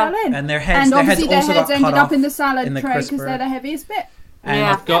they fell in. And their heads ended up in the salad tray because they're the heaviest bit. And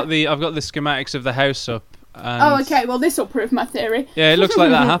I've got the schematics of the house up. Okay. Well, this will prove my theory. Yeah, it looks like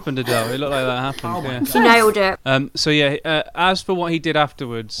that happened, Adele. It looked like that happened. She nailed it. As for what he did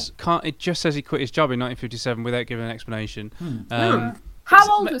afterwards, it just says he quit his job in 1957 without giving an explanation. How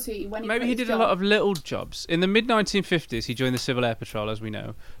old was he when he maybe quit he his did job? a lot of little jobs. In the mid-1950s, he joined the Civil Air Patrol, as we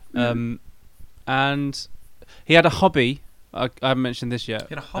know, and he had a hobby. I haven't mentioned this yet. He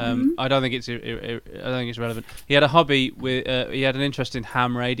had a hobby? I don't think it's relevant. He had a hobby with. He had an interest in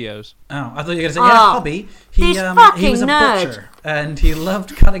ham radios. Oh, I thought you were going to say he had a hobby. He was a butcher and he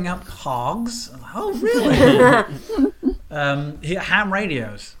loved cutting up hogs. Oh, really? Ham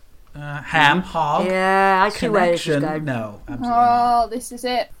radios. Ham, hog. Yeah, I see where this is connection. going. No, absolutely. Oh, this is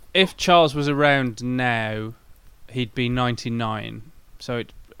it. If Charles was around now, he'd be 99. So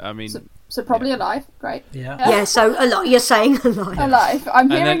So probably alive. Great. Yeah. So you're saying alive. Alive. I'm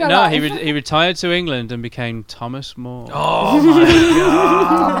hearing alive. No, he retired to England and became Thomas More. Oh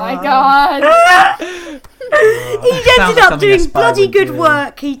my god. Oh my god. He ended up doing bloody good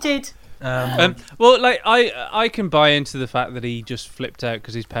work. He did. I can buy into the fact that he just flipped out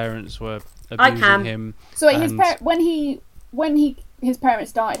because his parents were abusing him. So wait, when his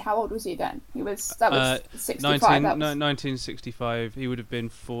parents died, how old was he then? That was 65. 1965. He would have been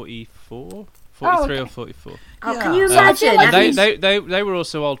 44, 43 or 44. Oh, can you imagine? They were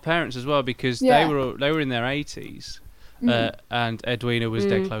also old parents as well because they were in their 80s, and Edwina was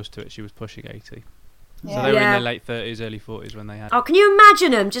dead close to it. She was pushing 80. So they were in their late 30s, early 40s when they had. Oh, can you imagine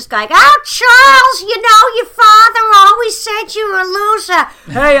them just going, "Oh, Charles, your father always said you were a loser."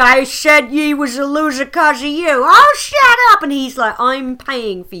 "Hey, I said you was a loser because of you." "Oh, shut up!" And he's like, "I'm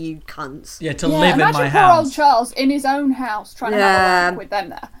paying for you, cunts." Yeah, to live in my imagine house. poor old Charles in his own house trying to have a wank with them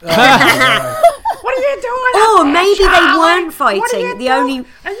there. What are you doing? Or maybe they weren't fighting. Are you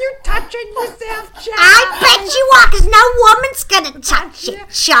touching yourself, Charles? I bet you are, because no woman's gonna touch it,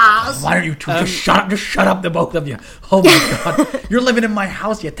 Charles. Why don't you two just shut up? Just shut up, the both of you. Oh my god. You're living in my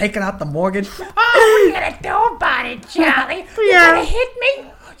house. You're taking out the mortgage. Oh, what are you going to do about it, Charlie? You're going to hit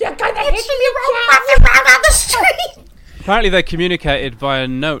me? You're going to hit me, around on the street. Apparently they communicated via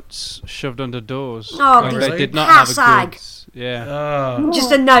notes shoved under doors. Oh, they did not have a good... Yeah.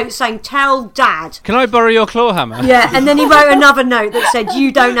 Just a note saying, "Tell Dad." Can I borrow your claw hammer? Yeah, and then he wrote another note that said,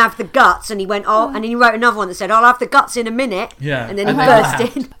 "You don't have the guts," and he went, "Oh," and then he wrote another one that said, "I'll have the guts in a minute." Yeah. And then he burst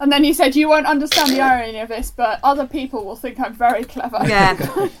in. And then he said, "You won't understand the irony of this, but other people will think I'm very clever." Yeah.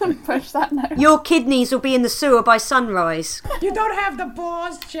 Push that note. "Your kidneys will be in the sewer by sunrise." You don't have the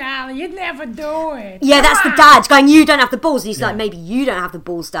balls, Charlie. You'd never do it. Yeah, that's the dad going, "You don't have the balls." And he's like, "Maybe you don't have the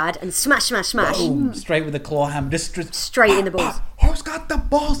balls, Dad." And smash, smash, smash. Boom. Straight with the claw hammer. Just Straight in the balls. Who's got the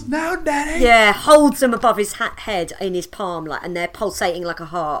balls now, daddy. Yeah, holds them above his head in his palm, like, and they're pulsating like a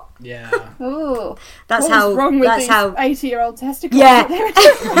heart. Yeah. Ooh. That's what how. was wrong with That's these how. 80-year-old testicles? Yeah.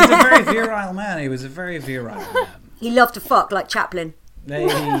 He's a very virile man. He was a very virile man. He loved to fuck like Chaplin. Hey.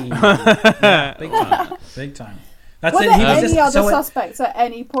 Yeah, big time. Big time. That's Were it. there He was any just, other suspects at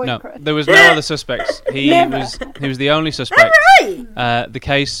any point, No, Chris? there was no other suspects. He was the only suspect. Right. The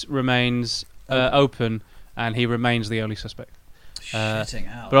case remains open, and he remains the only suspect. shitting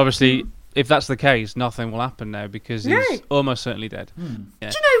out. But obviously, if that's the case, nothing will happen now because he's No. almost certainly dead. Yeah.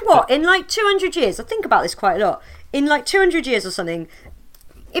 Do you know what? In like 200 years, I think about this quite a lot. In like 200 years or something,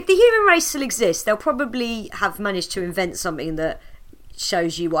 if the human race still exists, they'll probably have managed to invent something that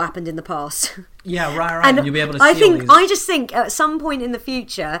shows you what happened in the past. Yeah, right. And You'll be able to see I just think at some point in the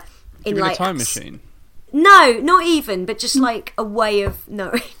future, in Give me like a time machine. No, not even, but just like a way of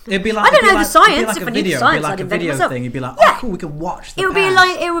knowing. It'd be like, I don't know the it'd be science. like If a I knew the video, science, it'd be like I'd a invent it video myself. thing. You'd be like, Yeah. oh, cool, we can watch the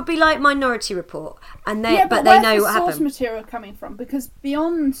It would be like Minority Report, and they Yeah, but but they where's know the what source happened material coming from? Because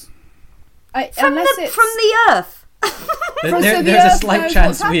beyond, from unless the it's from the Earth. So the There's a Earth slight knows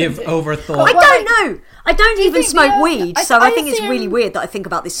chance what's we have happened to- overthought. I don't know. I don't Do you even think smoke the- weed, I- so I I think it's assume- really weird that I think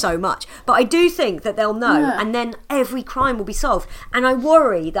about this so much. But I do think that they'll know, Yeah. and then every crime will be solved. And I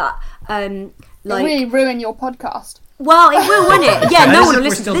worry that, It'll like, really ruin your podcast. well, it will, won't it? Yeah, That no is one will if we're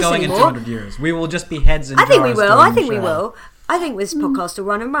listen still to this going in anymore. 200 years. We will just be heads in I think we jars will. doing I think the we show. will. I think this podcast will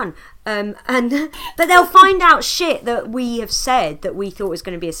run and run. But they'll find out shit that we have said that we thought was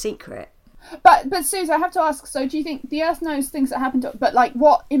going to be a secret. But Suze, I have to ask. So, do you think the Earth knows things that happen to it? But like,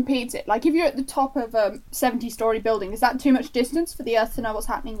 what impedes it? Like, if you're at the top of a 70-story building, is that too much distance for the Earth to know what's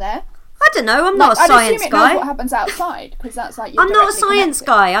happening there? I don't know. I'm not a I'd science assume it knows what guy. happens outside because that's like. You're I'm not a directly science connected.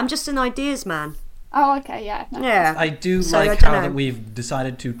 guy. I'm just an ideas man. Oh, okay, yeah. No. Yeah. I do So, I like don't how know. that we've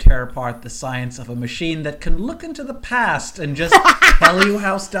decided to tear apart the science of a machine that can look into the past and just tell you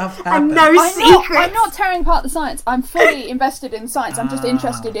how stuff happened. no I'm not tearing apart the science. I'm fully invested in science. I'm just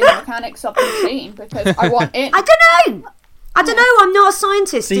interested in the mechanics of the machine because I want it. I don't know. I'm not a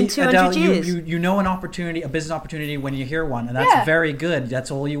scientist See, in 200 Adele, years. you know an opportunity, a business opportunity when you hear one, and that's Yeah. very good. That's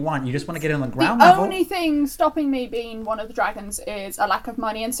all you want. You just want to get in on the ground The level. only thing stopping me being one of the dragons is a lack of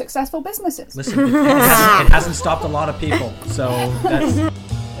money and successful businesses. Listen, it hasn't stopped a lot of people, so that's...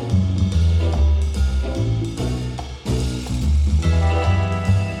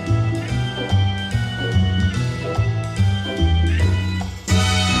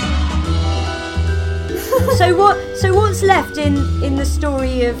 So what's left in the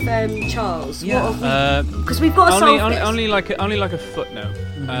story of Charles? Yeah. Because we've got to solve this. only like a footnote.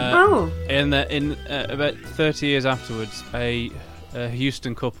 In about 30 years afterwards, a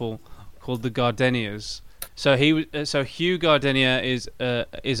Houston couple called the Gardenias. So Hugh Gardenia is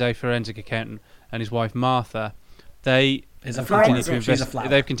a forensic accountant, and his wife Martha. They Is a flower. She's a flower.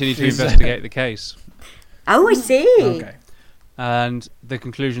 They've continued to She's- investigate the case, Oh, I see. Okay. and the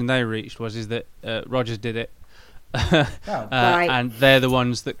conclusion they reached is that Rogers did it. Oh. Right. And they're the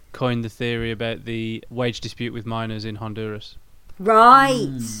ones that coined the theory about the wage dispute with miners in Honduras. Right.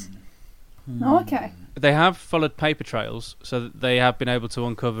 Oh, okay. They have followed paper trails, so that they have been able to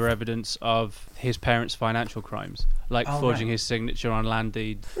uncover evidence of his parents' financial crimes, like Oh, forging right. his signature on land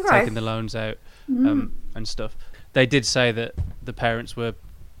deeds, Right. taking the loans out, and stuff. They did say that the parents were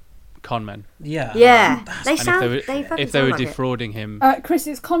con men, Yeah. Yeah. They and sound. if they fucking if they sound were like it. defrauding him. Chris,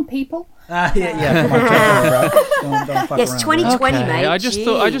 it's con people. Yeah. Come on, check it out, bro. Don't fuck Yes, around. 2020, Okay, mate. I just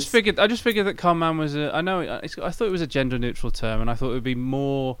Jeez. figured that con man was a. I thought it was a gender neutral term, and I thought it would be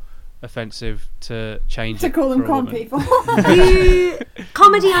more offensive to change To it call them for a con woman. people.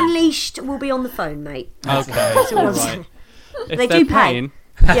 Comedy Unleashed will be on the phone, mate. Okay, all I'm right. saying. If They they're do pay. paying,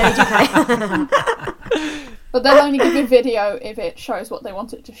 Yeah, they do pay. But they'll only give a video if it shows what they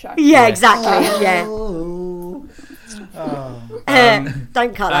want it to show. Yeah, Yes. exactly. Yeah. Oh.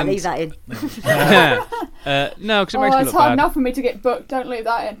 Don't cut that. and- Leave that in. no, because it Oh, makes me it's look hard bad. enough for me to get booked. Don't leave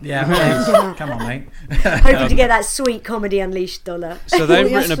that in. Yeah, please. Come on, mate. Hoping to get that sweet Comedy Unleashed dollar. So Oh, they've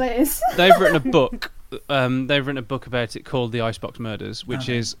yes, written a please. they've written a book. They've written a book about it called The Icebox Murders, which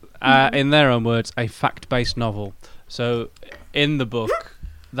is, in their own words, a fact-based novel. So, in the book,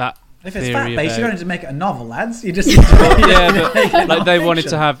 that If it's theory fact-based, you don't about need to make it a novel, lads. You just need to yeah, make but it like they wanted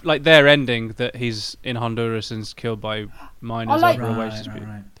non-fiction. to have like their ending that he's in Honduras and is killed by miners like- over a wage Right, dispute.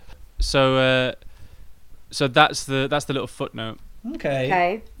 right, So, so that's the little footnote right. Okay.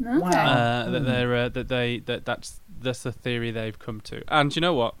 Okay. Wow. that's the theory they've come to. And you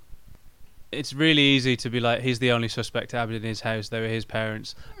know what? It's really easy to be like, he's the only suspect that happened in his house. They were his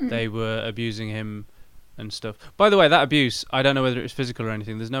parents. They were abusing him and stuff. By the way, that abuse, I don't know whether it was physical or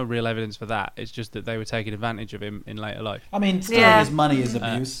anything. There's no real evidence for that. It's just that they were taking advantage of him in later life. I mean, stealing his money is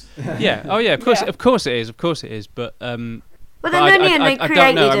abuse. Yeah. Oh yeah. Of course it is. Of course it is. But Well, then I created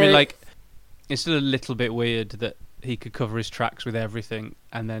don't know. I mean, like, it's still a little bit weird that he could cover his tracks with everything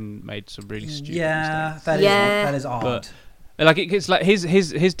and then made some really stupid mistakes. That is odd. But, like, it's like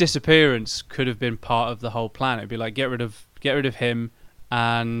his disappearance could have been part of the whole plan. It'd be like get rid of him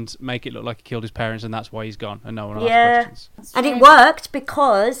and make it look like he killed his parents, and that's why he's gone, and no one will ask questions. And it worked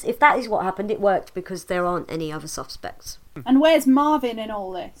because if that is what happened, it worked because there aren't any other suspects. And where's Marvin in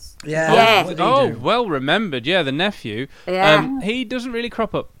all this? Yeah. What did he do? Well remembered. Yeah, the nephew. Yeah. He doesn't really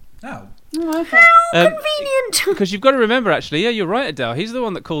crop up. Oh. Oh, okay. Convenient. Because you've got to remember, actually, you're right, Adele. He's the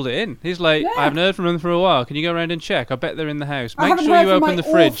one that called it in. He's like, I haven't heard from them for a while. Can you go around and check? I bet they're in the house. I Make haven't sure heard you from open my the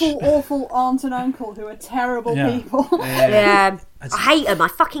fridge. awful aunt and uncle who are terrible people. Yeah. I hate them. I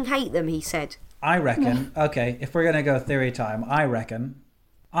fucking hate them, he said. I reckon. Okay, if we're gonna go theory time, I reckon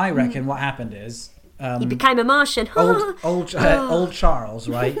what happened is He became a Martian. old Charles,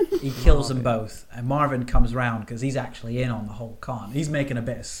 right? He kills them both, and Marvin comes round because he's actually in on the whole con. He's making a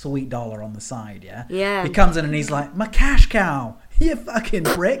bit of sweet dollar on the side, yeah. Yeah. He comes in and he's like, "My cash cow, you fucking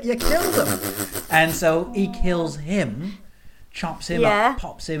prick! You killed him!" And so he kills him, chops him up,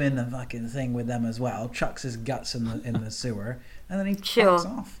 pops him in the fucking thing with them as well, chucks his guts in the sewer, and then he fucks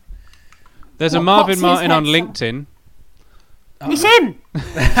off. There's a Marvin Martin on LinkedIn. It's him.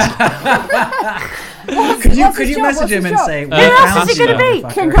 Could you message him and say, who else is it going to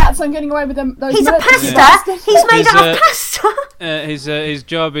be? Congrats on getting away with them. He's a pastor. He's made out of pasta. His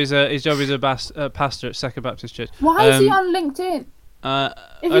job is a pastor at Second Baptist Church. Why is he on LinkedIn? I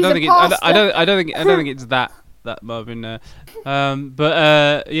don't think it's that Marvin.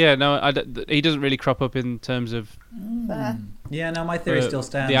 He doesn't really crop up in terms of. Yeah, no, my theory still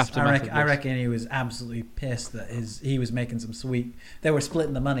stands. I of reckon he was absolutely pissed that he was making some sweet. They were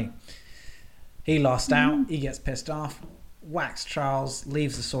splitting the money. He lost out. He gets pissed off. Whacks Charles.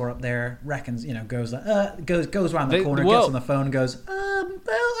 Leaves the saw up there. Reckons, goes around the corner. Gets on the phone. And goes, well,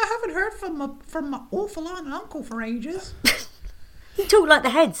 I haven't heard from my awful aunt and uncle for ages. He talked like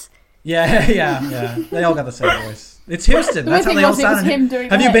the heads. Yeah. They all got the same voice. It's Houston. That's how they all sound.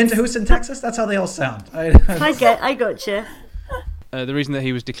 Have you been to Houston, Texas? That's how they all sound. I gotcha. The reason that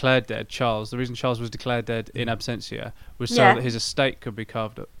he was declared dead, the reason Charles was declared dead in absentia was so that his estate could be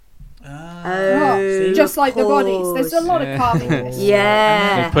carved up. Just like the bodies. There's a lot of carving.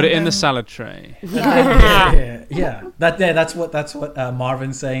 Yeah. They put it in the salad tray. That's what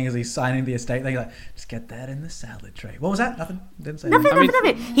Marvin's saying as he's signing the estate. They're like, just get that in the salad tray. What was that? Nothing. Didn't say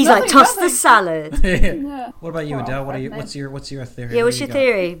Nothing. He's like, toss the salad. What about you, Adele? What's your theory? Yeah, what's your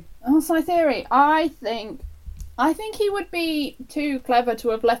theory? What's my theory? I think he would be too clever to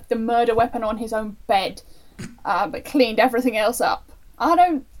have left the murder weapon on his own bed, but cleaned everything else up.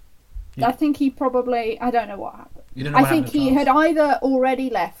 I think he probably. I don't know what happened. I think he had either already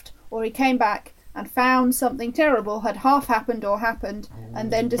left or he came back and found something terrible had half happened or happened,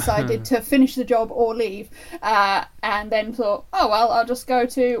 and then decided to finish the job or leave, and then thought, oh well, I'll just go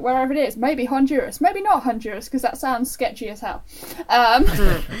to wherever it is. Maybe Honduras, maybe not Honduras, because that sounds sketchy as hell.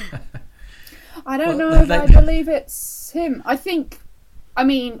 I don't know if I believe it's him. I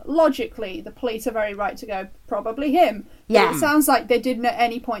mean, logically, the police are very right to go, probably him. Yeah. It sounds like they didn't at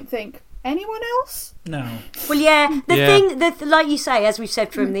any point think, anyone else? No. Well, yeah, thing, like you say, as we've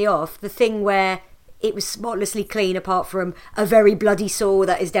said from the off, the thing where it was spotlessly clean apart from a very bloody saw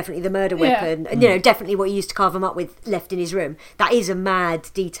that is definitely the murder weapon, and, definitely what he used to carve him up with left in his room. That is a mad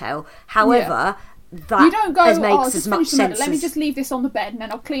detail. However... That you don't go, makes as much sense. Let me just leave this on the bed and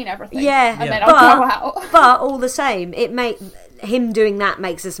then I'll clean everything. Yeah, and then I'll go out. But all the same, him doing that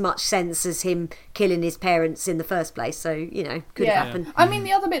makes as much sense as him killing his parents in the first place. So could have happened. I mean,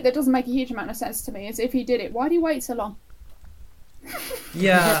 the other bit that doesn't make a huge amount of sense to me is if he did it, why did he wait so long?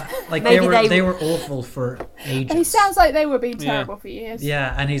 Yeah, like they were awful for ages. He sounds like they were being terrible for years.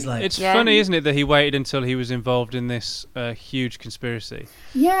 Yeah, and he's like... It's funny, isn't it, that he waited until he was involved in this huge conspiracy.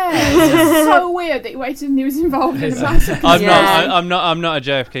 Yeah, it's so weird that he waited and he was involved in a massive conspiracy. I'm not a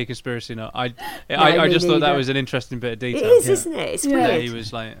JFK conspiracy nut. I just thought that was an interesting bit of detail. It is, isn't it? It's weird. He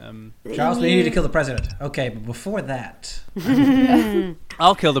was like... Charles, we need to kill the president. Okay, but before that...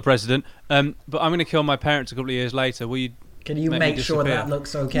 I'll kill the president, but I'm going to kill my parents a couple of years later. Will you... Can you make sure that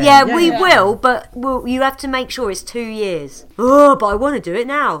looks okay? Yeah, we will, but you have to make sure it's 2 years. Oh, but I want to do it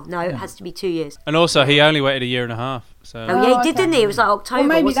now. No, it has to be 2 years. And also, he only waited a year and a half. So. Oh, yeah, he did, didn't he? It was like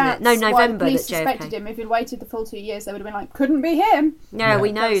October, wasn't it? No, November. Why police suspected him. If he'd waited the full 2 years, they would have been like, couldn't be him. Yeah,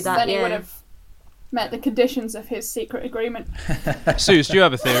 we know that. Then he would have met the conditions of his secret agreement. Suze, do you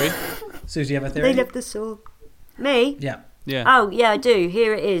have a theory? Suze, do you have a theory? They left the saw. Me? Yeah. Yeah. Oh, yeah, I do.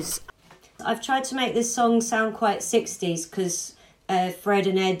 Here it is. I've tried to make this song sound quite 60s because Fred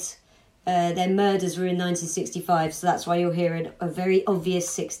and Ed, their murders were in 1965, so that's why you're hearing a very obvious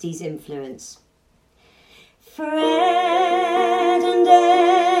 60s influence. Fred and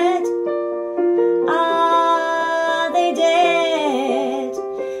Ed, are they dead?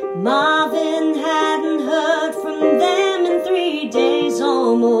 Marvin hadn't heard from them in 3 days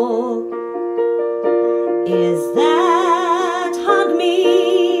or more. Is that hog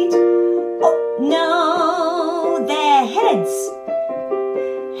meat? Oh, no, their heads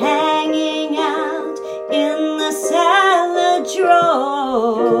hanging out in the salad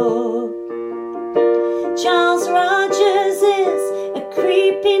drawer. Charles Rogers is a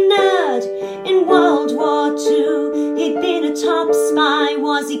creepy nerd. In World War II, he'd been a top spy.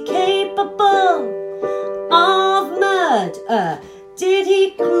 Was he capable of murder? Did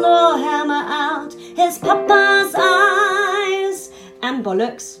he claw hammer out his papa's eyes? And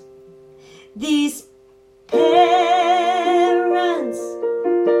bollocks. These parents,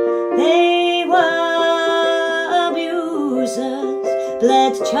 they were abusers.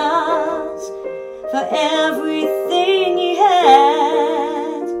 Bled Charles for everything he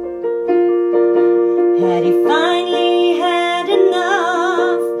had. Had he finally had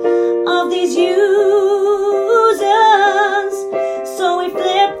enough of these users? So he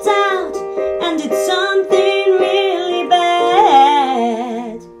flipped out and did something really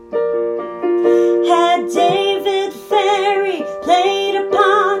bad. Had David Ferry played a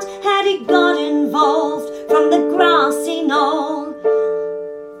part? Had he got involved from the grassy knoll?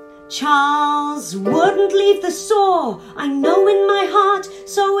 Charles wouldn't leave the saw, I know in my heart,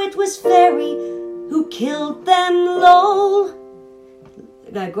 so it was Ferry who killed them, lol.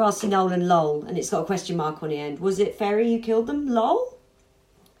 No, grassy knoll and lol, and it's got a question mark on the end. Was it Ferry who killed them, lol?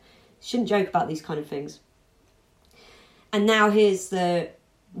 Shouldn't joke about these kind of things. And now here's the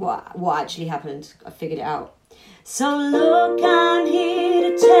what actually happened. I figured it out. So look, I'm here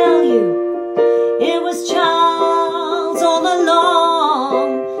to tell you, it was Charles all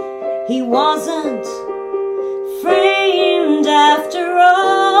along. He wasn't framed after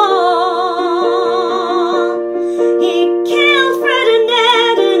all. He killed Fred and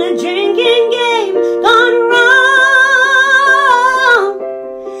Ed in a drinking game gone wrong.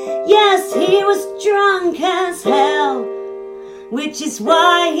 Yes, he was drunk as hell, which is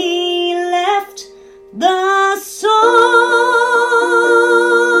why he left the saw.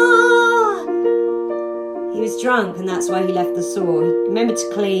 He was drunk and that's why he left the saw. He remembered to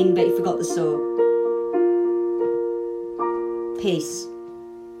clean, but he forgot the saw. Peace.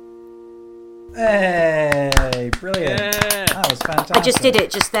 Hey, brilliant. Yeah. That was fantastic. I just did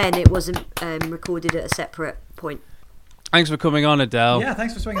it just then. It wasn't recorded at a separate point. Thanks for coming on, Adele. Yeah,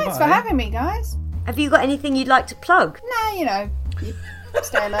 thanks for swinging Thanks by. for having me, guys. Have you got anything you'd like to plug? Nah, you know,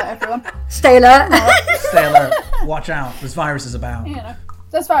 stay alert, everyone. Stay alert. Stay alert. Watch out. There's viruses about. You know,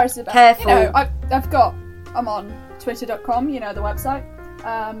 as far as about. Careful. You know, I'm on twitter.com, you know, the website.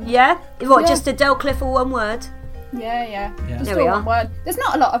 Yeah? What, Yeah. just Adele Cliff, all one word? Yeah. Just There all we are. one word. There's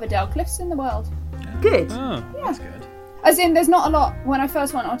not a lot of Adele Cliffs in the world. Good. Oh. That's good. As in, there's not a lot. When I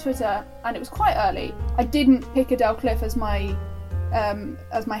first went on Twitter, and it was quite early, I didn't pick Adele Cliff as my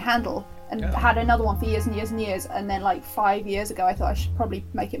handle, and had another one for years and years and years. And then, like 5 years ago, I thought I should probably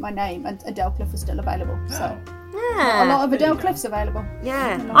make it my name, and Adele Cliff was still available. So a lot of Adele Cliffs available.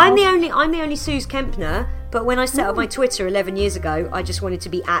 Yeah, In the I'm world. the only Suze Kempner. But when I set up my Twitter 11 years ago, I just wanted to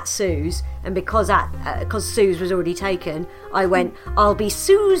be at Suze, and because Suze was already taken, I went, I'll be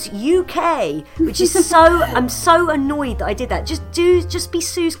Suze UK, which is so I'm so annoyed that I did that. Just be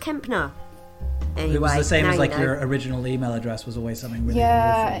Suze Kempner. Anyway, It was the same now as you like know. your original email address was always something really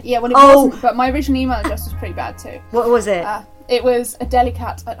Yeah, awful. yeah. Well, it Oh. wasn't, but my original email address was pretty bad too. What was it? It was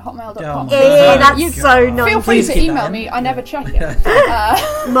adelicat@hotmail.com. Oh my yeah, God. that's so God. nice. Feel free Please to keep email that me. in. I never check it.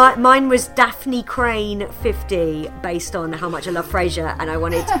 Mine was Daphne Crane 50, based on how much I love Frasier, and I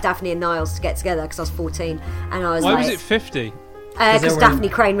wanted Daphne and Niles to get together because I was 14, and I was Why like, was it 50? because there were- Daphne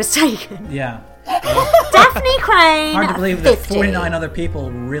Crane was taken. Yeah. Daphne Crane. Hard to believe that 50. 49 other people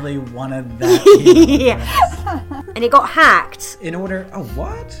really wanted that email address. And it got hacked. In order... Oh,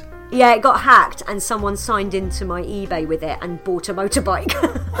 what? Yeah, it got hacked, and someone signed into my eBay with it and bought a motorbike.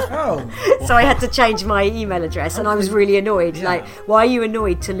 Oh. So I had to change my email address, and I was really annoyed. Like, why are you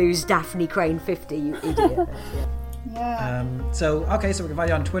annoyed to lose Daphne Crane 50, you idiot? Yeah. So we can find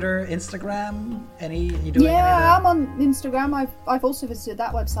you on Twitter, Instagram. You doing Yeah, I'm any on Instagram. I've also visited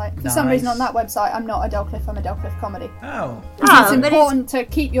that website. For some Nice. reason on that website, I'm not Adele Cliff, I'm Adele Cliff Comedy. of the... Oh. It's but important to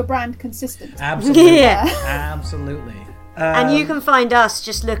keep your brand consistent. Absolutely. Yeah. Absolutely. And you can find us,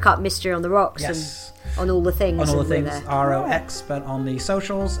 just look up Mystery on the Rocks Yes. and on all the things. On all the and we're things, there. ROX, but on the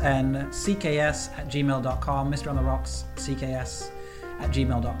socials, and cks@gmail.com, Mystery on the Rocks,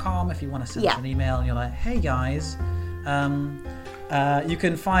 cks@gmail.com, if you want to send us an email and you're like, hey guys. You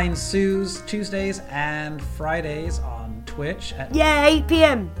can find Sue's Tuesdays and Fridays on Twitch at 8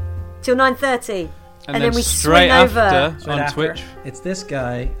 p.m. till 9:30. And then we straight swing over. after on Twitch. It's this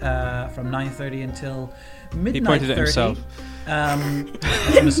guy from 9:30 until midnight. He pointed at himself.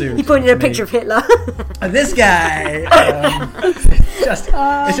 He pointed at a picture of Hitler. This guy. It's just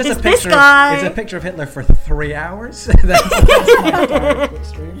a picture. This guy. It's a picture of Hitler for 3 hours. That's my Twitch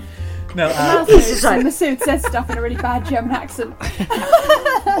stream. No, the suit says stuff in a really bad German accent.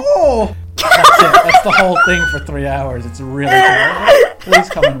 Oh, that's it. That's the whole thing for 3 hours. It's really terrible. Please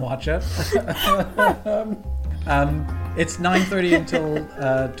come and watch it. It's 9:30 until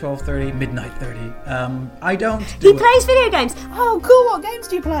 12:30, midnight 30. I don't do He plays video games. Oh, cool. What games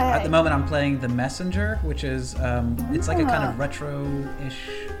do you play? At the moment, I'm playing The Messenger, which is it's like a kind of retro-ish,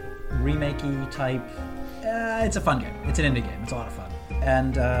 remakey type. It's a fun game. It's an indie game. It's a lot of fun.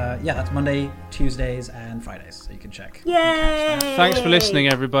 And that's Monday, Tuesdays, and Fridays. So you can check. Yay! Thanks for listening,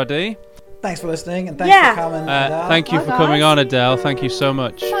 everybody. Thanks for listening, and thanks for coming. Thank you for coming on, Adele. Thank you so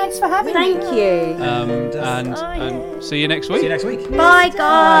much. Thanks for having me. Thank you. And see you next week. See you next week. Bye,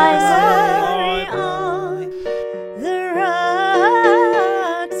 guys. Bye. The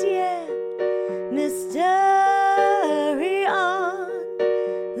rocks, yeah. Mystery on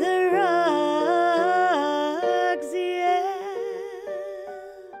the rocks, yeah.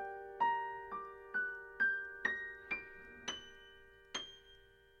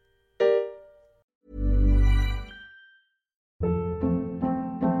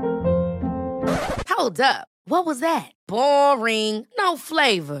 Hold up. What was that? Boring. No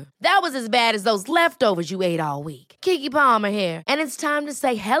flavor. That was as bad as those leftovers you ate all week. Keke Palmer here, and it's time to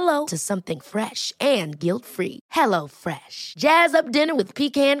say hello to something fresh and guilt-free. Hello Fresh. Jazz up dinner with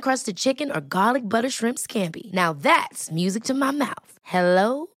pecan-crusted chicken or garlic butter shrimp scampi. Now that's music to my mouth.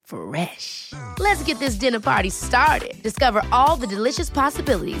 Hello Fresh. Let's get this dinner party started. Discover all the delicious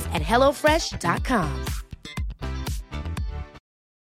possibilities at HelloFresh.com.